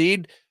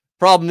succeed.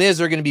 Problem is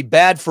they're going to be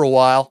bad for a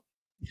while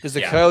because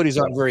the Coyotes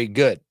aren't very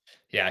good.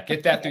 Yeah,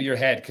 get that through your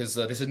head because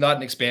this is not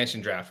an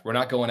expansion draft. We're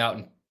not going out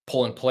and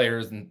pulling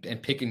players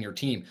and picking your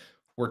team.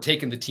 We're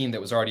taking the team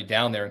that was already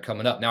down there and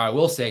coming up. Now, I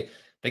will say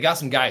they got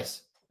some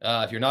guys.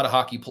 If you're not a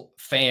hockey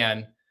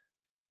fan,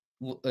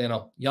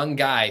 young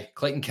guy,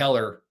 Clayton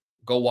Keller,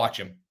 go watch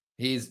him.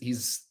 He's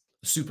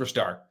a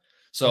superstar.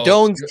 So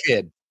Doan's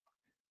kid.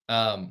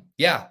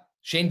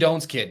 Shane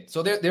Doan's kid.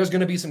 So there's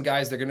going to be some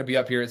guys that are going to be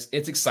up here. It's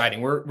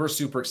exciting. We're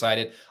super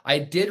excited. I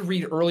did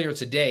read earlier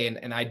today,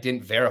 and I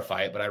didn't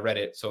verify it, but I read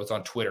it. So it's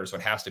on Twitter, so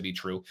it has to be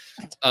true.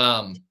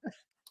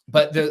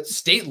 But the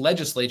state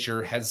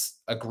legislature has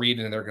agreed,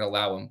 and they're going to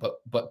allow him.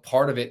 But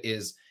part of it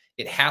is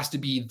it has to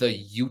be the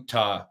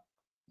Utah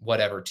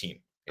whatever team.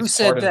 Who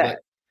said that?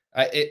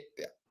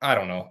 I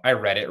don't know. I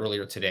read it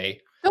earlier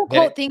today. Don't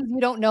quote things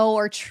you don't know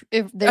or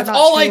if they're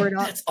not true or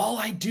not. That's all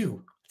I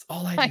do.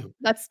 All I do.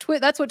 That's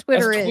what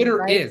Twitter is.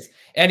 Twitter is.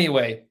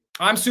 Anyway,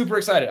 I'm super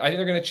excited. I think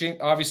they're going to change.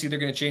 Obviously, they're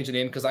going to change the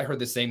name because I heard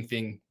the same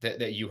thing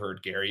that you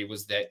heard, Gary,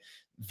 was that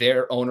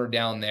their owner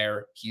down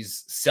there.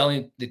 He's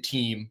selling the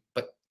team,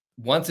 but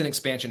once an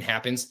expansion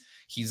happens,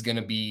 he's going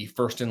to be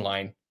first in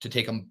line to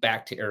take them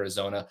back to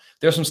Arizona.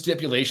 There's some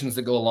stipulations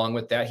that go along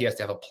with that. He has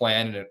to have a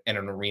plan and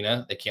an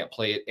arena. They can't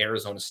play at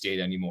Arizona State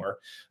anymore.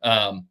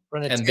 And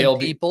they'll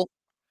be people.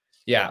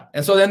 Yeah.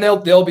 And so then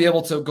they'll be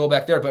able to go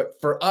back there. But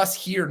for us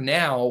here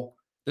now,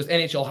 there's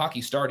NHL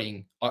hockey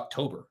starting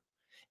October.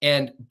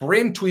 And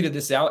Bryn tweeted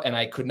this out, and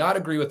I could not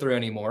agree with her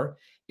anymore.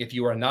 If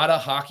you are not a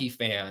hockey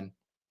fan,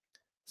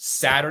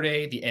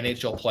 Saturday, the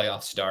NHL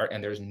playoffs start,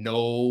 and there's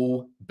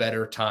no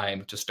better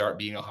time to start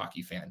being a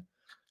hockey fan.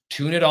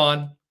 Tune it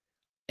on.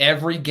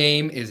 Every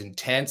game is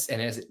intense,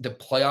 and as the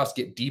playoffs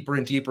get deeper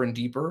and deeper and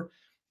deeper,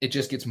 it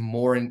just gets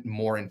more and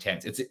more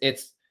intense.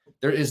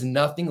 There is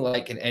nothing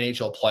like an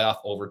NHL playoff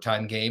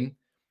overtime game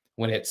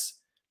when it's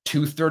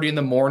 2:30 in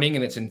the morning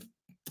and it's in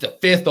the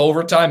 5th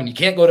overtime and you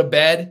can't go to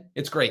bed.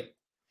 It's great.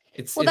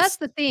 That's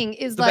the thing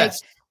is like,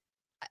 best.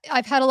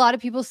 I've had a lot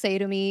of people say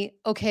to me,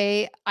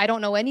 okay, I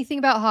don't know anything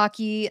about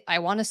hockey. I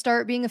want to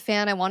start being a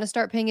fan. I want to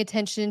start paying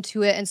attention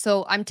to it. And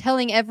so I'm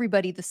telling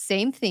everybody the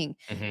same thing.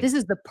 This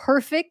is the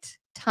perfect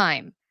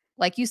time.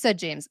 Like you said,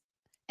 James,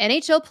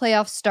 NHL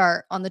playoffs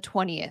start on the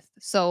 20th.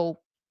 So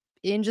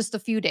in just a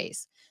few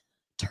days,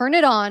 turn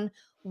it on,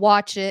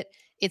 watch it.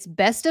 It's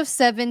best of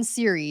 7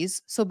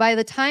 series. So by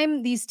the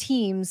time these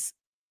teams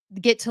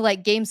get to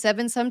like game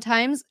 7,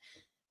 sometimes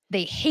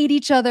they hate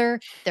each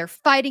other. They're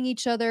fighting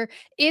each other.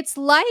 It's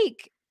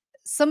like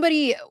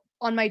somebody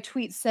on my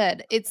tweet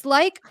said, it's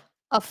like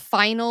a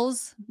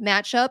finals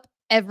matchup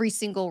every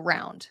single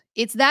round.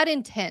 It's that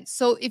intense.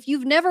 So if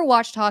you've never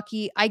watched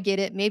hockey, I get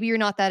it. Maybe you're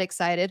not that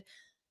excited.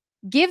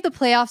 Give the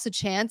playoffs a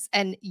chance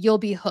and you'll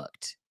be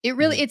hooked.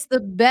 It's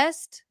the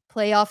best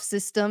playoff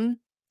system,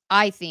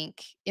 I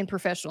think, in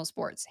professional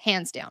sports,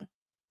 hands down,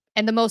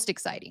 and the most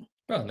exciting.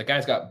 Well, the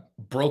guy's got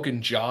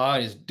broken jaw,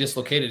 he's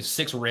dislocated his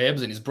 6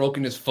 ribs, and he's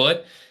broken his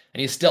foot, and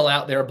he's still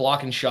out there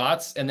blocking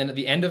shots. And then at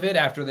the end of it,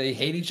 after they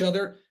hate each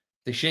other,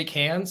 they shake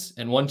hands,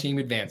 and one team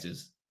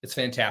advances. It's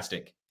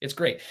fantastic. It's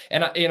great.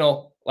 And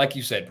like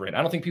you said, Brent,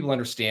 I don't think people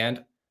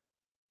understand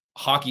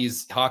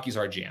hockey's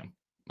our jam.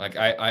 Like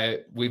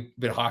we've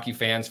been hockey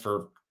fans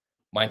for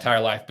my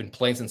entire life, been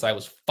playing since I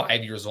was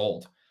 5 years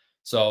old.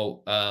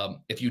 So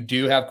if you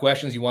do have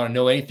questions, you want to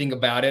know anything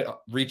about it,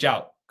 reach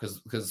out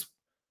because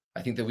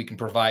I think that we can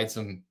provide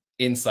some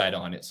insight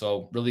on it.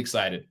 So really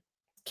excited.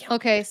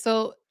 Okay.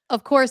 So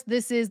of course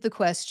this is the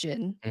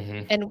question,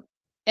 and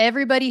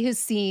everybody has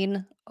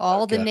seen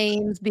all the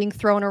names being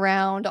thrown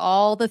around,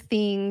 all the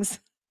things.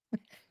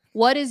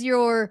 What is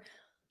your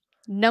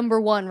number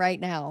one right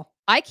now?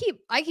 I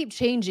keep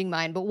changing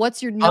mine, but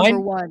what's your number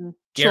one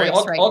Gary,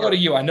 choice I'll go to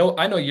you. I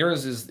know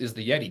yours is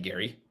the Yeti,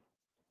 Gary.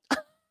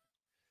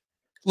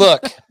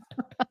 Look,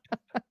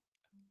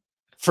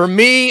 for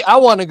me, I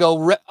want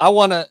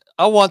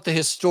the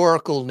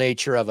historical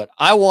nature of it.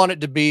 I want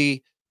it to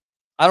be,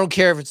 I don't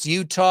care if it's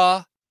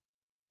Utah.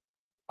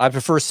 I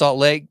prefer Salt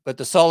Lake, but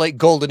the Salt Lake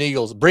Golden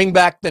Eagles, bring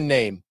back the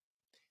name.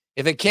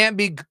 If it can't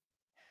be,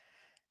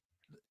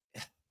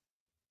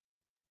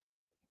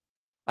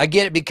 I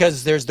get it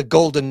because there's the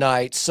Golden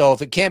Knights. So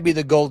if it can't be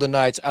the Golden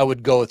Knights, I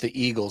would go with the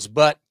Eagles.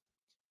 But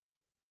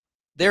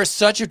there's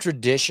such a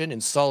tradition in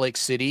Salt Lake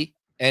City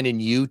and in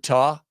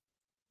Utah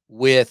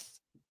with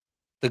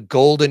the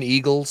Golden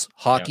Eagles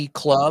Hockey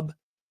Club.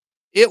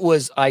 It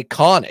was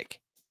iconic.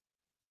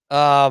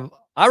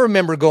 I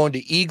remember going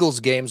to Eagles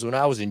games when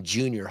I was in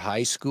junior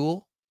high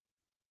school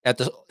at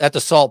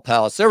the Salt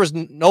Palace. There was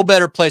no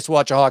better place to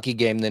watch a hockey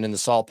game than in the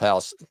Salt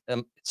Palace.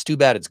 It's too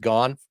bad it's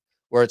gone,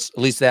 or it's at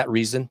least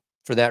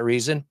for that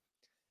reason.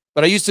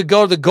 But I used to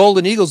go to the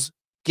Golden Eagles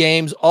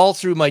games all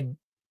through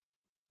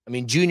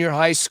junior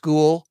high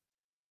school.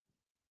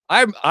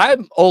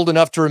 I'm old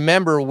enough to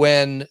remember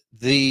when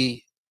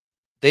they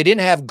didn't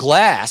have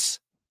glass.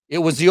 It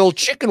was the old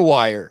chicken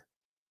wire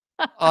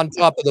on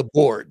top of the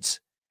boards.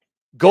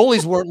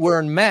 Goalies weren't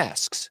wearing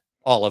masks,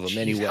 all of them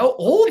anyway. How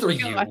old are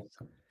you?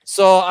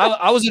 So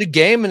I was at a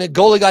game and the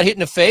goalie got hit in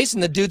the face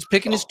and the dude's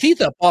picking his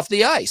teeth up off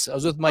the ice. I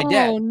was with my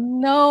dad. Oh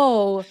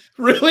no.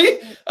 Really?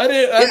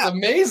 That's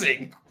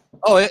amazing.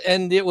 Oh,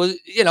 and it was,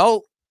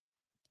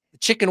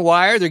 chicken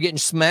wire, they're getting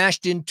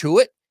smashed into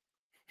it.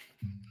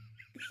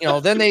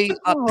 Then they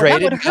upgraded.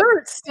 That would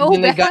hurt so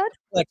bad. They got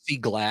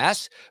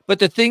plexiglass. But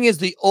the thing is,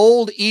 the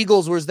old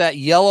Eagles was that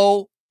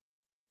yellow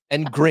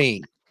and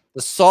green,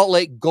 the Salt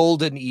Lake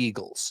Golden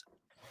Eagles.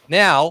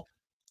 Now,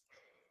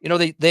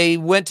 they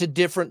went to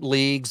different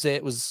leagues.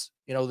 It was,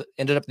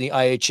 ended up in the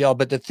IHL.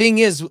 But the thing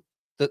is,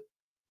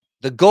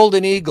 the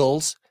Golden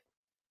Eagles,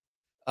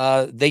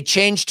 they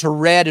changed to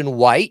red and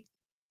white.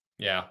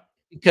 Yeah.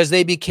 Because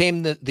they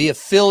became the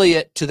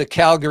affiliate to the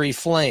Calgary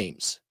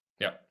Flames.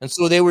 Yeah. And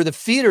so they were the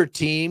feeder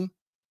team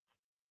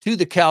to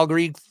the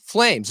Calgary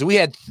Flames. And we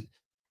had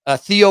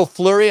Theo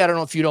Fleury. I don't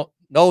know if you don't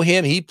know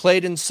him. He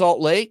played in Salt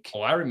Lake.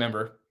 Oh, I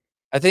remember.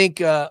 I think,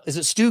 is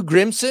it Stu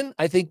Grimson?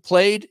 I think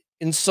played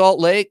in Salt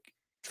Lake.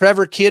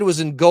 Trevor Kidd was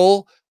in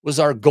goal. was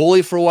our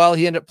goalie for a while.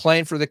 He ended up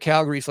playing for the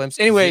Calgary Flames.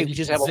 Anyway, we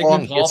just have a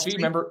long history.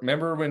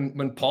 Remember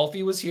when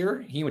Palfy was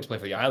here? He went to play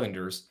for the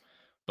Islanders,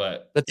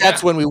 but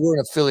that's when we were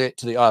an affiliate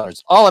to the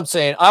Islanders. All I'm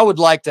saying, I would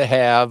like to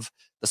have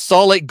the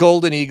Salt Lake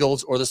Golden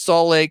Eagles or the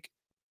Salt Lake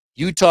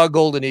Utah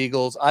Golden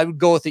Eagles. I would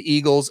go with the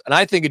Eagles, and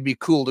I think it'd be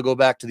cool to go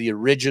back to the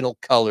original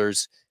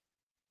colors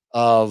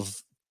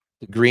of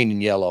the green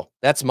and yellow.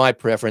 That's my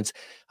preference.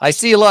 I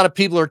see a lot of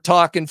people are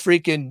talking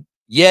freaking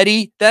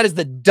Yeti. That is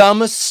the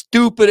dumbest,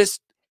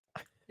 stupidest.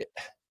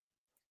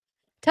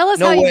 Tell us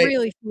how you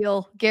really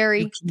feel,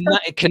 Gary.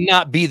 It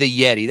cannot be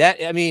the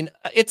Yeti. I mean,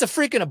 it's a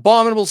freaking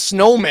abominable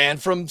snowman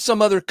from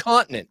some other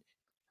continent.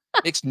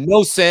 Makes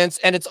no sense.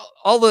 And it's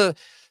all the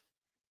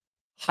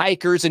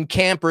hikers and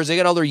campers. They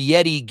got all their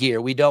Yeti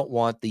gear. We don't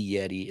want the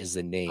Yeti as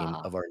the name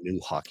of our new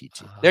hockey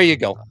team. There you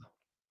go.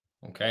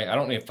 Okay. I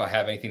don't know if I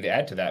have anything to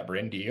add to that,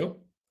 Bryn. Do you?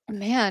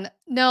 Man,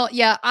 no.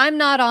 Yeah, I'm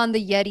not on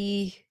the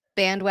Yeti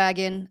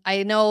bandwagon.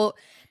 I know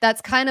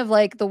that's kind of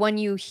like the one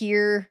you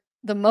hear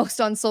the most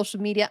on social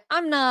media.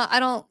 I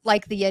don't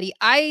like the Yeti.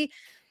 I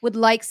would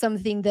like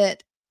something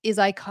that is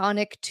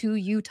iconic to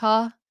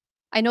Utah.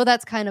 I know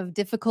that's kind of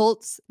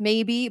difficult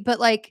maybe, but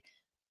like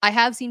I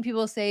have seen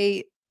people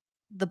say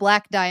the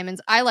Black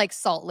Diamonds. I like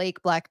Salt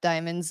Lake Black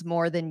Diamonds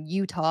more than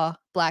Utah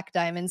Black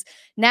Diamonds.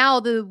 Now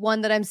the one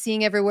that I'm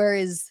seeing everywhere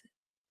is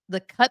the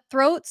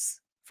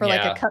Cutthroats for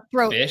like a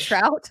cutthroat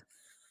trout.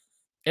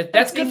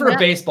 That's good for a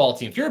baseball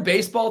team. If you're a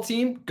baseball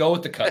team, go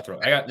with the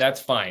Cutthroat.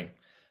 That's fine.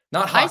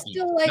 Not hockey.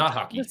 Not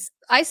hockey.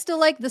 I still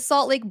like the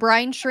Salt Lake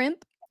brine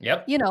shrimp.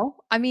 Yep. You know,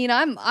 I mean,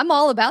 I'm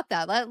all about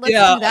that. Let's do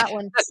that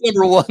one. That's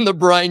number one, the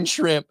brine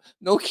shrimp.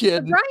 No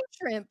kidding. The brine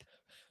shrimp.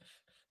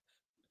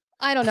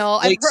 I don't know.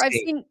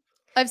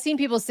 I've seen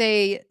people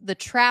say the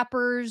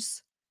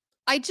Trappers.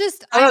 That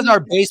was our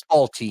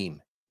baseball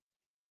team.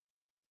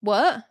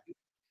 What?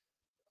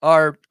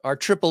 Our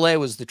AAA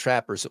was the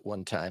Trappers at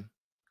one time.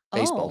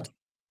 Baseball team.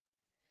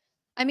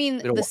 I mean,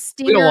 the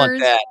Stingers. We don't want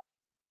that.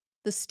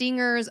 The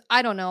Stingers.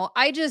 I don't know.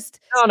 I'm that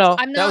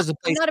not. was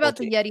I'm not about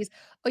the Yetis.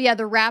 Oh yeah,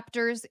 the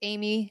Raptors.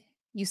 Amy,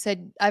 you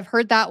said I've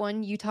heard that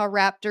one. Utah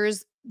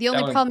Raptors. The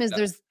only problem is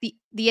there's the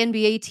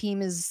NBA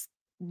team is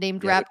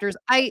named Raptors.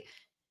 I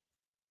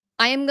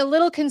am a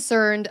little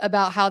concerned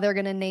about how they're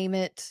going to name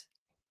it.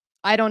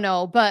 I don't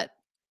know, but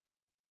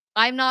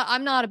I'm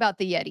not about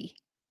the Yeti.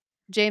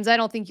 James, I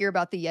don't think you're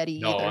about the Yeti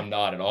either. No, I'm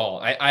not at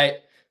all.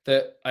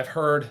 I've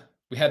heard,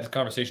 we had this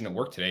conversation at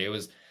work today. It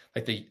was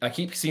like I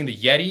keep seeing the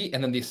Yeti,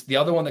 and then the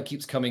other one that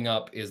keeps coming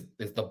up is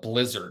the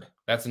Blizzard.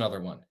 That's another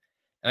one.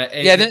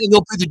 Then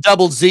they'll put the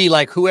double Z,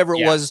 like whoever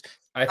it was.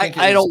 I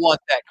don't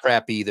want that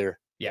crap either.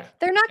 Yeah.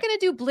 They're not going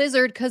to do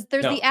Blizzard because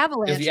there's the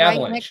Avalanche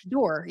right next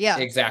door. Yeah.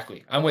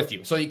 Exactly. I'm with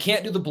you. So you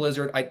can't do the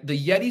Blizzard.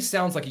 The Yeti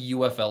sounds like a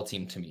UFL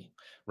team to me,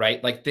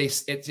 right? Like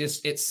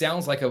it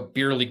sounds like a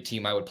beer league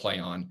team I would play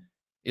on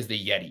is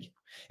the Yeti.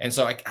 And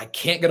so I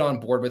can't get on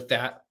board with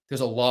that.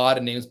 There's a lot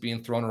of names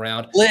being thrown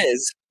around.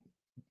 Blizz.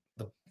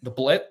 The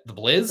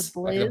Blizz?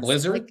 Like the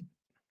Blizzard? Like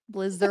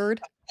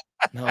Blizzard.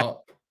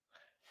 No.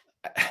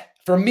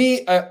 For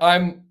me,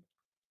 I'm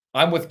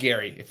with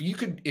Gary. If you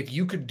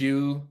could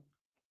do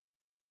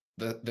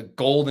the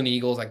Golden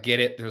Eagles, I get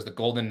it. There's the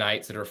Golden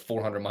Knights that are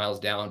 400 miles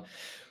down.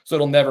 So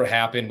it'll never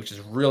happen, which is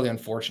really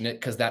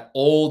unfortunate because that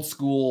old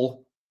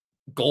school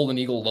Golden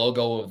Eagle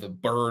logo of the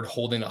bird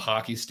holding a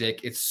hockey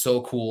stick, it's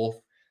so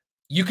cool.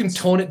 You can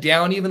tone it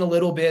down even a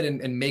little bit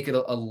and make it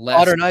a less...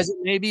 Modernize it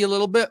maybe a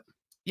little bit.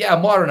 Yeah,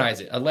 modernize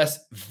it. A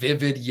less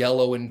vivid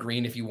yellow and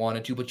green if you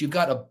wanted to, but you've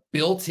got a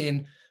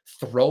built-in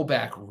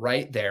throwback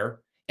right there.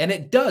 And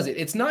it does it.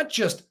 It's not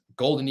just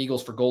Golden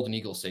Eagles for Golden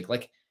Eagles' sake.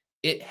 Like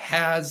it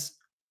has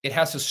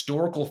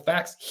historical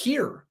facts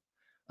here.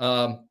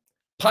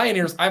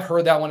 Pioneers, I've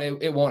heard that one.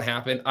 It won't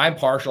happen. I'm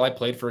partial. I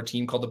played for a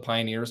team called the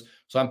Pioneers,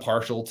 so I'm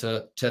partial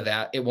to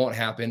that. It won't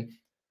happen.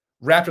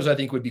 Raptors, I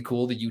think, would be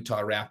cool. The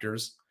Utah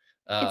Raptors.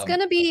 It's going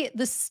to be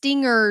the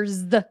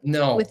Stingers.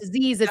 No. With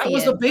Z's at the end. That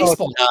was the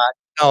baseball.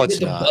 No,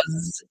 it's not.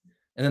 Buzz,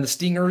 and then the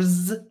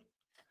Stingers.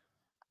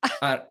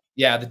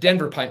 Yeah, the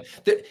Denver Pine.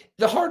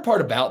 The hard part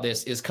about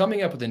this is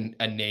coming up with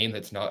a name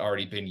that's not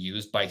already been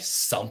used by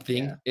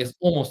something is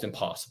almost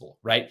impossible,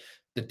 right?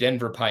 The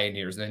Denver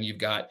Pioneers, and then you've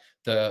got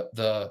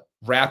the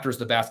Raptors,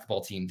 the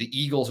basketball team, the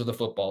Eagles or the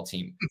football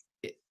team.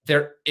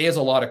 There is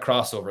a lot of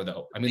crossover,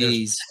 though. I mean,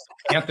 there's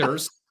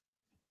Panthers,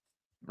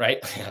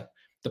 right?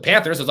 The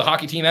Panthers is a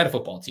hockey team and a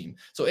football team,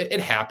 so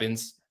it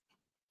happens.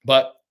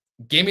 But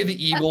give me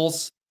the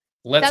Eagles.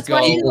 Let's go.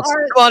 Come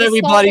on,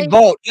 everybody,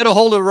 vote. Get a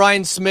hold of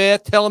Ryan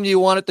Smith. Tell him you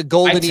want it the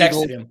Golden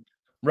Eagle. Him.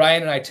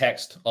 Ryan and I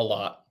text a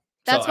lot.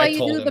 That's why you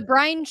do the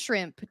brine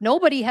shrimp.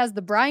 Nobody has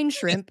the brine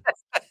shrimp.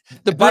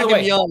 The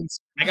Brigham Youngs.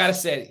 I gotta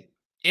say,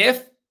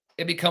 if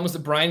it becomes the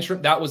brine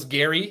shrimp, that was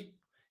Gary.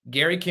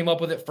 Gary came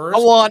up with it first.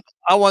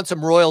 I want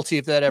some royalty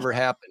if that ever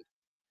happened.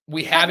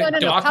 We have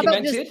it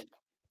documented. How about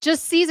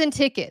just season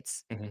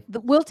tickets.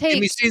 We'll take.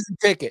 Give me season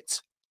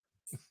tickets.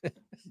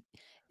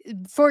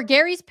 For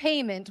Gary's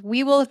payment,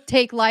 we will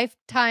take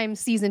lifetime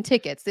season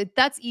tickets.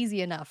 That's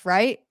easy enough,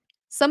 right?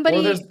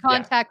 Somebody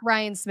contact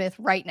Ryan Smith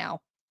right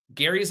now.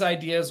 Gary's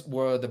ideas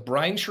were the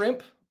brine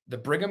shrimp, the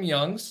Brigham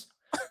Youngs,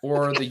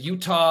 or the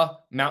Utah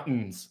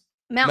Mountains.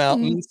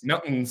 Mountains.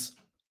 Mountains.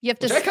 You have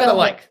to Which I kind of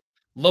like.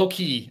 Low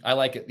key. I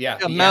like it. Yeah.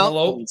 The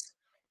antelope.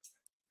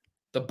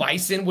 The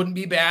bison wouldn't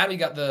be bad. We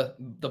got the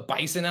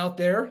bison out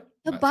there.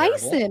 The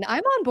bison. Terrible.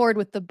 I'm on board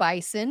with the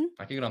bison.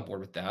 I can get on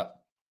board with that.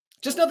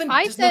 Just nothing.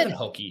 Nothing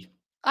hokey.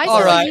 I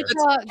said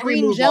Utah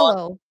green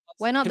Jello.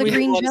 Why not the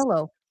green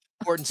Jello?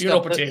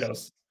 Funeral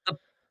potatoes.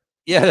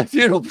 Yeah, the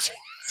funeral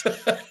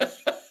potatoes.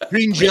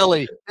 Green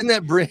jelly. Isn't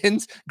that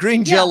Brins?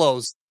 Green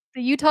Jellos.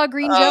 The Utah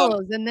green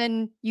Jellos, and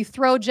then you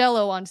throw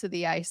Jello onto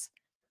the ice.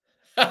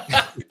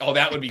 Oh,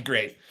 that would be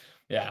great.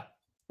 Yeah.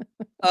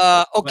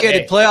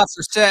 Okay, the playoffs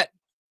are set.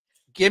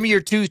 Give me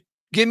your two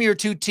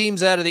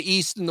teams out of the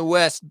East and the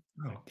West.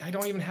 I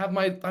don't even have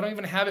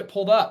it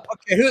pulled up.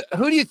 Okay,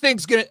 who do you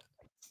think's gonna?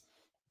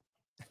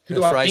 Who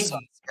do I think?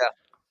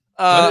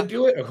 Gonna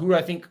do it, or who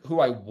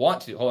I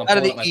want to? Hold on. Out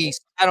of the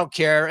East, I don't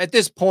care at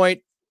this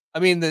point. I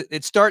mean,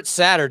 it starts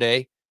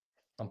Saturday.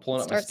 I'm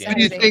pulling up my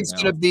standings. Who do you think's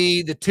gonna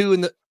be the two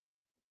in the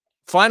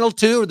final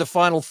two or the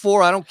final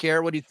four? I don't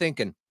care. What are you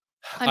thinking?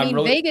 I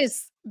mean,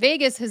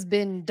 Vegas has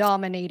been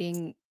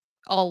dominating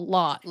a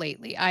lot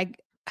lately.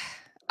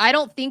 I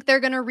don't think they're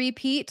going to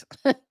repeat.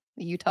 The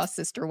Utah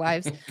Sister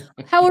Wives.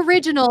 How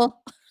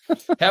original.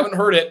 Haven't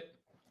heard it.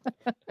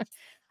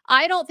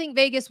 I don't think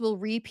Vegas will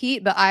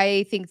repeat, but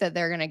I think that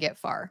they're going to get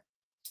far.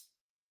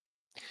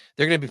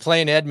 They're going to be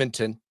playing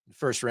Edmonton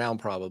first round,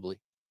 probably.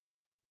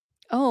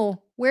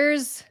 Oh,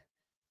 where's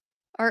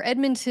our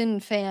Edmonton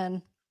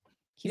fan?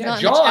 He's not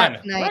John.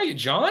 Where are you,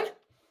 John?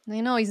 I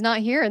know he's not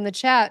here in the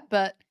chat,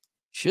 but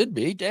should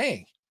be.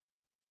 Dang.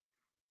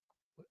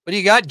 What do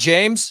you got,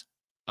 James?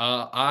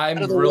 I'm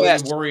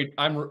really worried.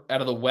 I'm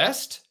out of the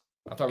West.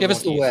 I thought give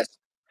us the West.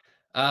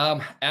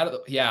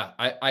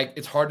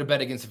 It's hard to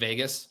bet against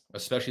Vegas,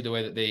 especially the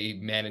way that they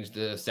manage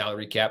the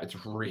salary cap.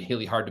 It's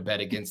really hard to bet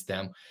against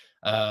them.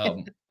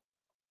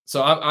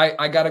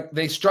 So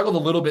they struggled a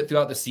little bit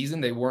throughout the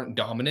season. They weren't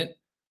dominant,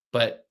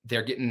 but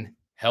they're getting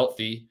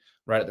healthy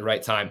right at the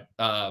right time.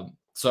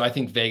 So I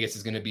think Vegas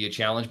is going to be a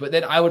challenge. But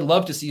then I would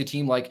love to see a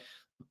team like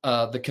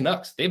the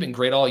Canucks. They've been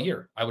great all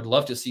year. I would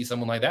love to see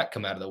someone like that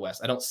come out of the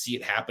West. I don't see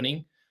it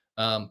happening.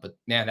 But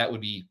man, that'd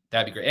be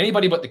great.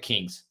 Anybody but the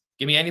Kings.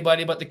 Give me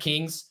anybody but the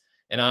Kings,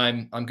 and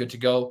I'm good to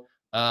go.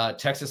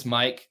 Texas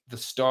Mike, the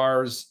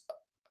Stars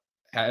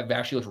have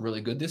actually looked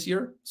really good this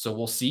year. So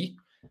we'll see.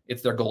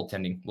 It's their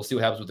goaltending. We'll see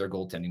what happens with their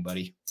goaltending,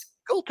 buddy.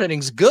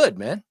 Goaltending's good,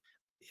 man.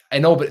 I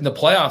know, but in the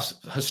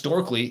playoffs,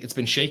 historically, it's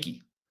been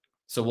shaky.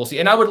 So we'll see.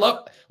 And I would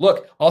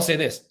look, I'll say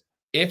this.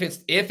 If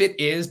it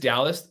is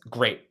Dallas,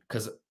 great.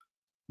 Because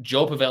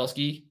Joe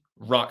Pavelski,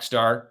 rock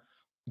star.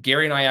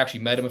 Gary and I actually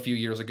met him a few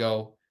years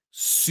ago.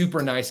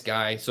 Super nice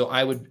guy. So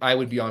I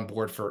would be on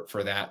board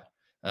for that.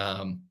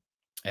 And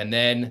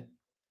then,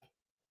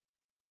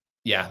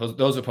 yeah,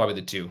 those are probably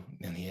the two.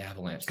 And the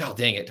Avalanche. God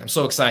dang it. I'm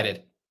so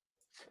excited.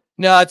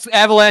 No, it's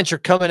Avalanche are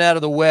coming out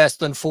of the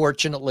West,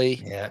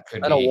 unfortunately. Yeah,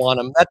 I don't want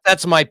them.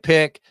 That's my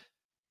pick.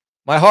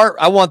 My heart,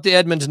 I want the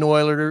Edmonton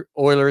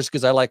Oilers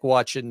because I like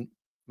watching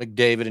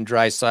McDavid and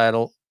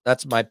Draisaitl.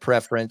 That's my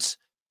preference.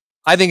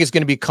 I think it's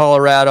going to be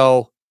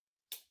Colorado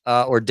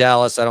or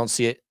Dallas. I don't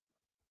see it.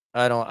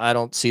 I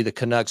don't see the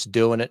Canucks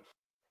doing it.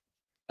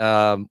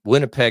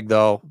 Winnipeg,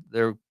 though,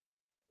 they're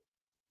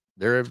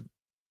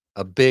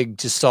a big,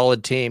 just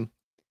solid team.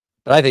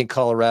 But I think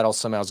Colorado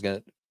somehow is going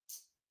to.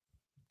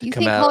 You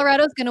think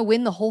Colorado's going to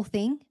win the whole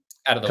thing?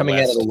 Out of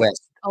the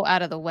West. Oh,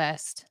 out of the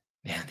West.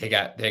 Yeah, they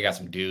got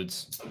some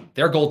dudes.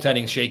 Their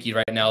goaltending's shaky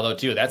right now, though,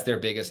 too. That's their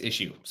biggest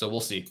issue. So we'll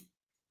see.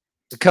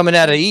 Coming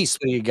out of the East,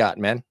 what do you got,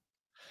 man?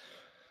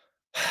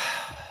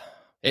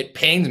 It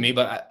pains me,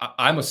 but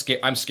I'm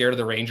scared of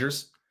the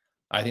Rangers.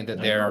 I think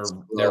that they're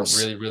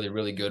really, really,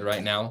 really good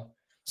right now.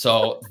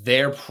 So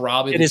they're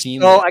probably the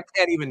team. No, I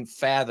can't even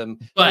fathom.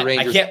 But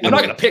I can't. I'm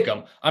not going to pick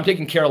them. I'm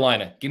taking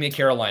Carolina. Give me a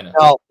Carolina.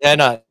 No, they're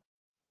not.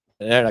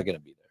 They're not going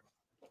to be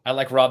there. I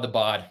like Rob the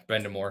Bod,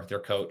 Brendan Moore, their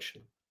coach.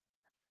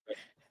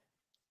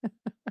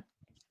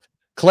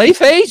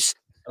 Clayface?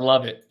 I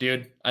love it,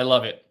 dude. I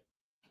love it.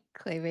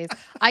 Clayface.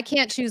 I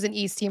can't choose an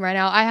East team right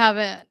now. I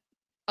haven't.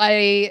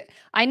 I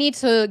need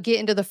to get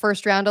into the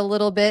first round a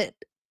little bit,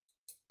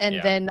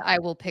 and then I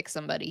will pick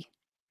somebody.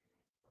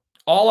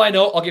 All I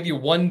know, I'll give you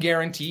one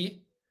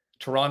guarantee.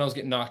 Toronto's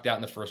getting knocked out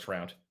in the first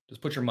round. Just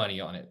put your money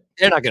on it.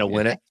 They're not going to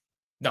win it.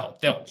 No,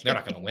 they're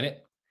not going to win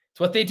it. It's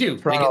what they do.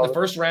 Toronto, they get in the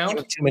first round.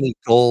 Too many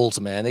goals,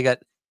 man. They got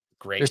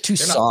great. They're too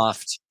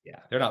soft.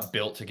 They're not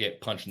built to get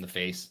punched in the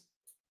face.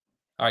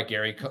 All right,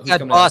 Gary. You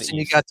got Boston.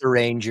 You got the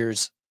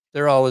Rangers.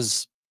 They're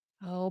always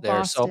there.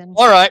 Boston.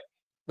 So, all right,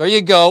 there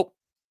you go.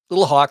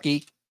 Little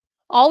hockey.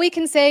 All we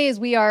can say is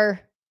we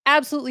are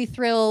absolutely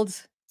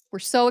thrilled. We're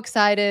so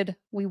excited.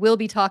 We will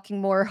be talking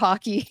more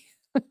hockey.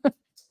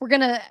 We're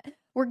gonna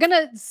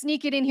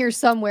sneak it in here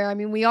somewhere. I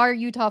mean, we are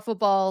Utah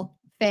football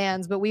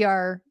fans, but we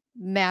are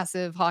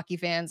massive hockey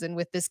fans. And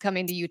with this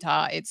coming to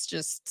Utah, it's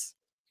just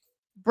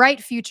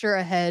bright future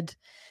ahead.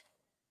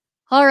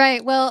 All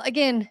right. Well,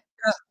 again,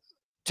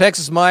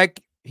 Texas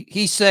Mike,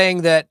 he's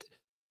saying that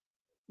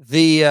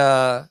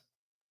the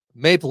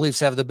Maple Leafs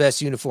have the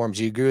best uniforms.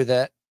 You agree with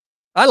that?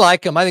 I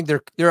like them. I think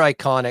they're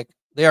iconic.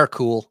 They are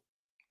cool.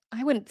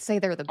 I wouldn't say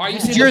they're the Are you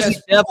best. saying the Jersey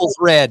best- Devils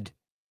red.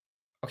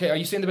 Okay, are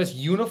you saying the best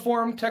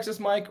uniform, Texas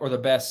Mike, or the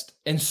best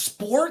in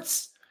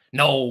sports?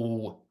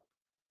 No.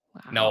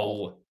 Wow.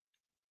 No.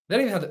 They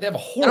don't even have. They have a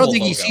I horrible don't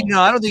think logo.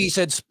 I don't think he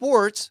said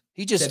sports.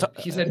 He just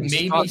He said he's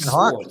maybe talking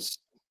hockey. sports.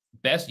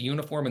 Best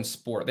uniform in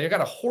sport. They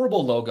got a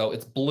horrible logo.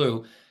 It's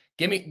blue.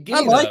 Give me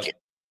I like it.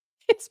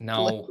 It's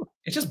No, blue.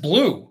 it's just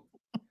blue.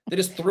 They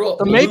just threw up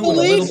The blue Maple and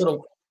a little Leaf? bit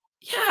of.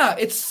 Yeah,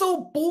 it's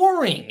so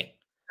boring.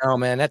 Oh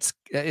man, it's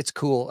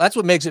cool. That's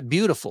what makes it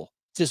beautiful.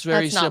 It's just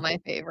very That's not simple. my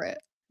favorite.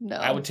 No.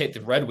 I would take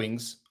the Red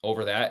Wings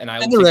over that, and I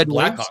would And the take Red the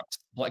Wings.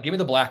 Blackhawks. Give me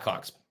the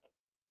Blackhawks.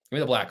 Give me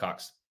the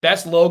Blackhawks.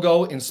 Best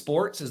logo in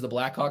sports is the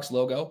Blackhawks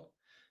logo.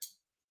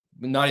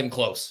 Not even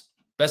close.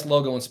 Best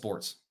logo in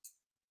sports.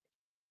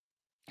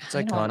 It's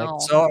I don't know.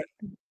 iconic. So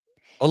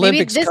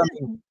Olympics Maybe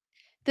coming.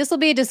 this will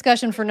be a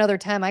discussion for another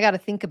time. I got to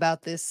think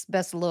about this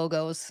best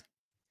logos.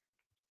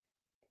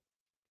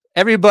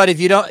 Everybody, if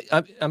you don't,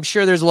 I'm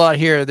sure there's a lot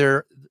here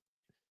that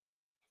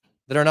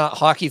are not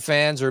hockey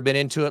fans or have been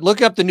into it.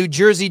 Look up the New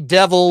Jersey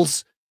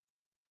Devils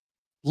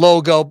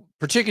logo,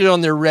 particularly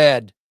on their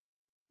red.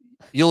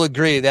 You'll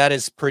agree that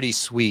is pretty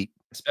sweet.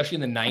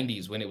 Especially in the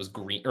 90s when it was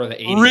green, or the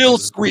 80s. Real when it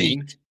was sweet.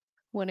 green.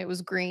 When it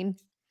was green.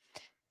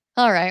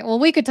 All right. Well,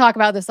 we could talk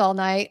about this all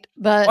night,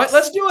 but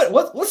Let's do it.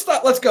 Let's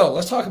stop. Let's go.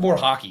 Let's talk more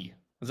hockey.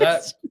 Is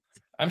that?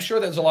 I'm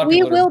sure there's a lot of We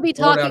people that will are be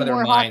bored out talking of their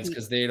more minds hockey.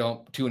 because they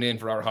don't tune in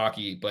for our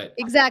hockey. But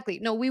exactly.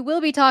 No, we will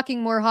be talking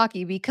more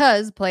hockey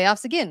because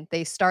playoffs again,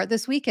 they start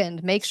this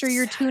weekend. Make sure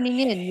you're tuning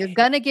in. You're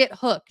going to get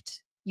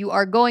hooked. You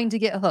are going to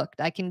get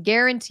hooked. I can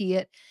guarantee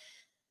it.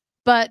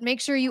 But make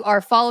sure you are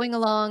following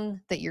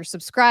along, that you're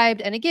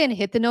subscribed. And again,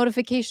 hit the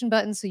notification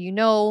button so you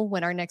know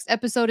when our next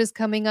episode is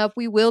coming up.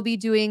 We will be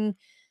doing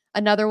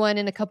another one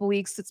in a couple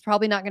weeks. It's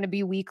probably not going to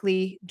be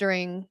weekly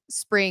during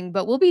spring,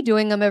 but we'll be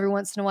doing them every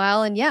once in a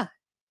while. And yeah,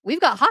 we've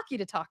got hockey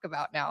to talk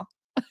about now,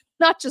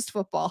 not just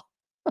football.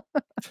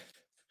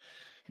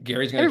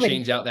 Gary's going to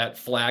change out that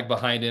flag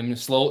behind him.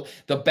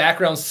 The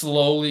background's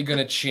slowly going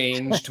to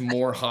change to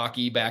more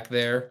hockey back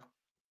there.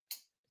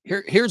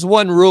 Here's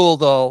one rule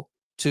though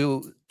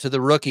to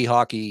the rookie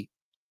hockey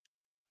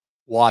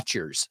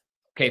watchers.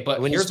 Okay,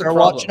 but when here's you the start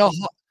problem.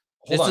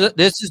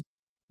 watching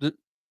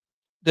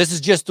this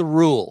is just the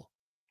rule.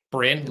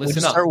 Bryn, When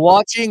listen you up. start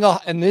watching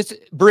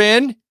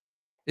Bryn,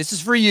 this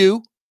is for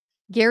you.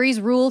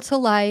 Gary's rule to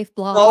life.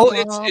 Blah, No,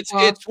 blah, blah.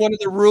 it's one of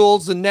the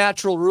rules, the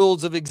natural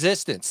rules of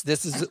existence.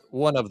 This is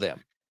one of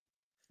them.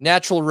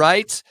 Natural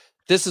rights.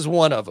 This is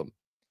one of them.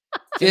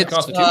 It's in the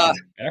Constitution,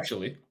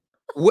 actually.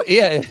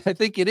 Yeah, I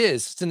think it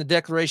is. It's in the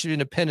Declaration of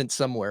Independence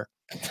somewhere.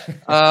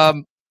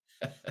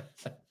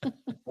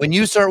 When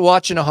you start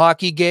watching a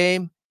hockey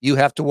game, you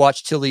have to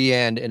watch till the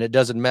end, and it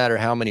doesn't matter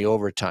how many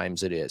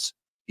overtimes it is.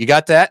 You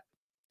got that?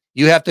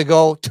 You have to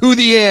go to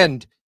the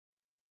end.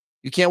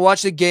 You can't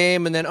watch the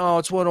game and then, oh,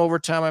 it's one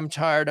overtime. I'm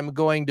tired. I'm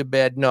going to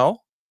bed. No.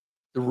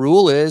 The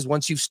rule is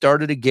once you've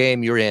started a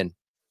game, you're in.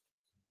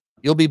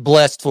 You'll be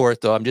blessed for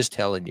it, though. I'm just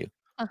telling you.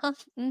 Uh-huh.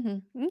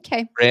 Mm-hmm.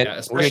 Okay. Brent, Yeah,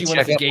 especially when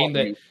it's a game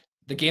that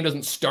the game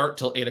doesn't start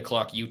till 8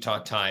 o'clock Utah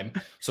time.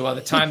 So by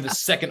the time the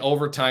second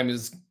overtime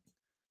is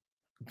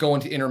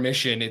going to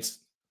intermission, it's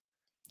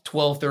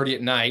 12:30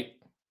 at night.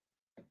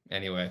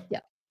 Anyway. Yeah.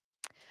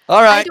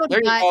 All right. There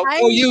you go.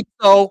 Go Utes,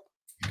 though.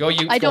 Go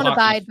Utes. I don't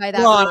abide by that.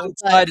 Come on, rule, I'm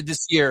excited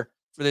this year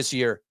for this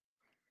year.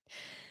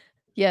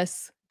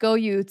 Yes. Go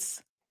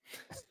Utes.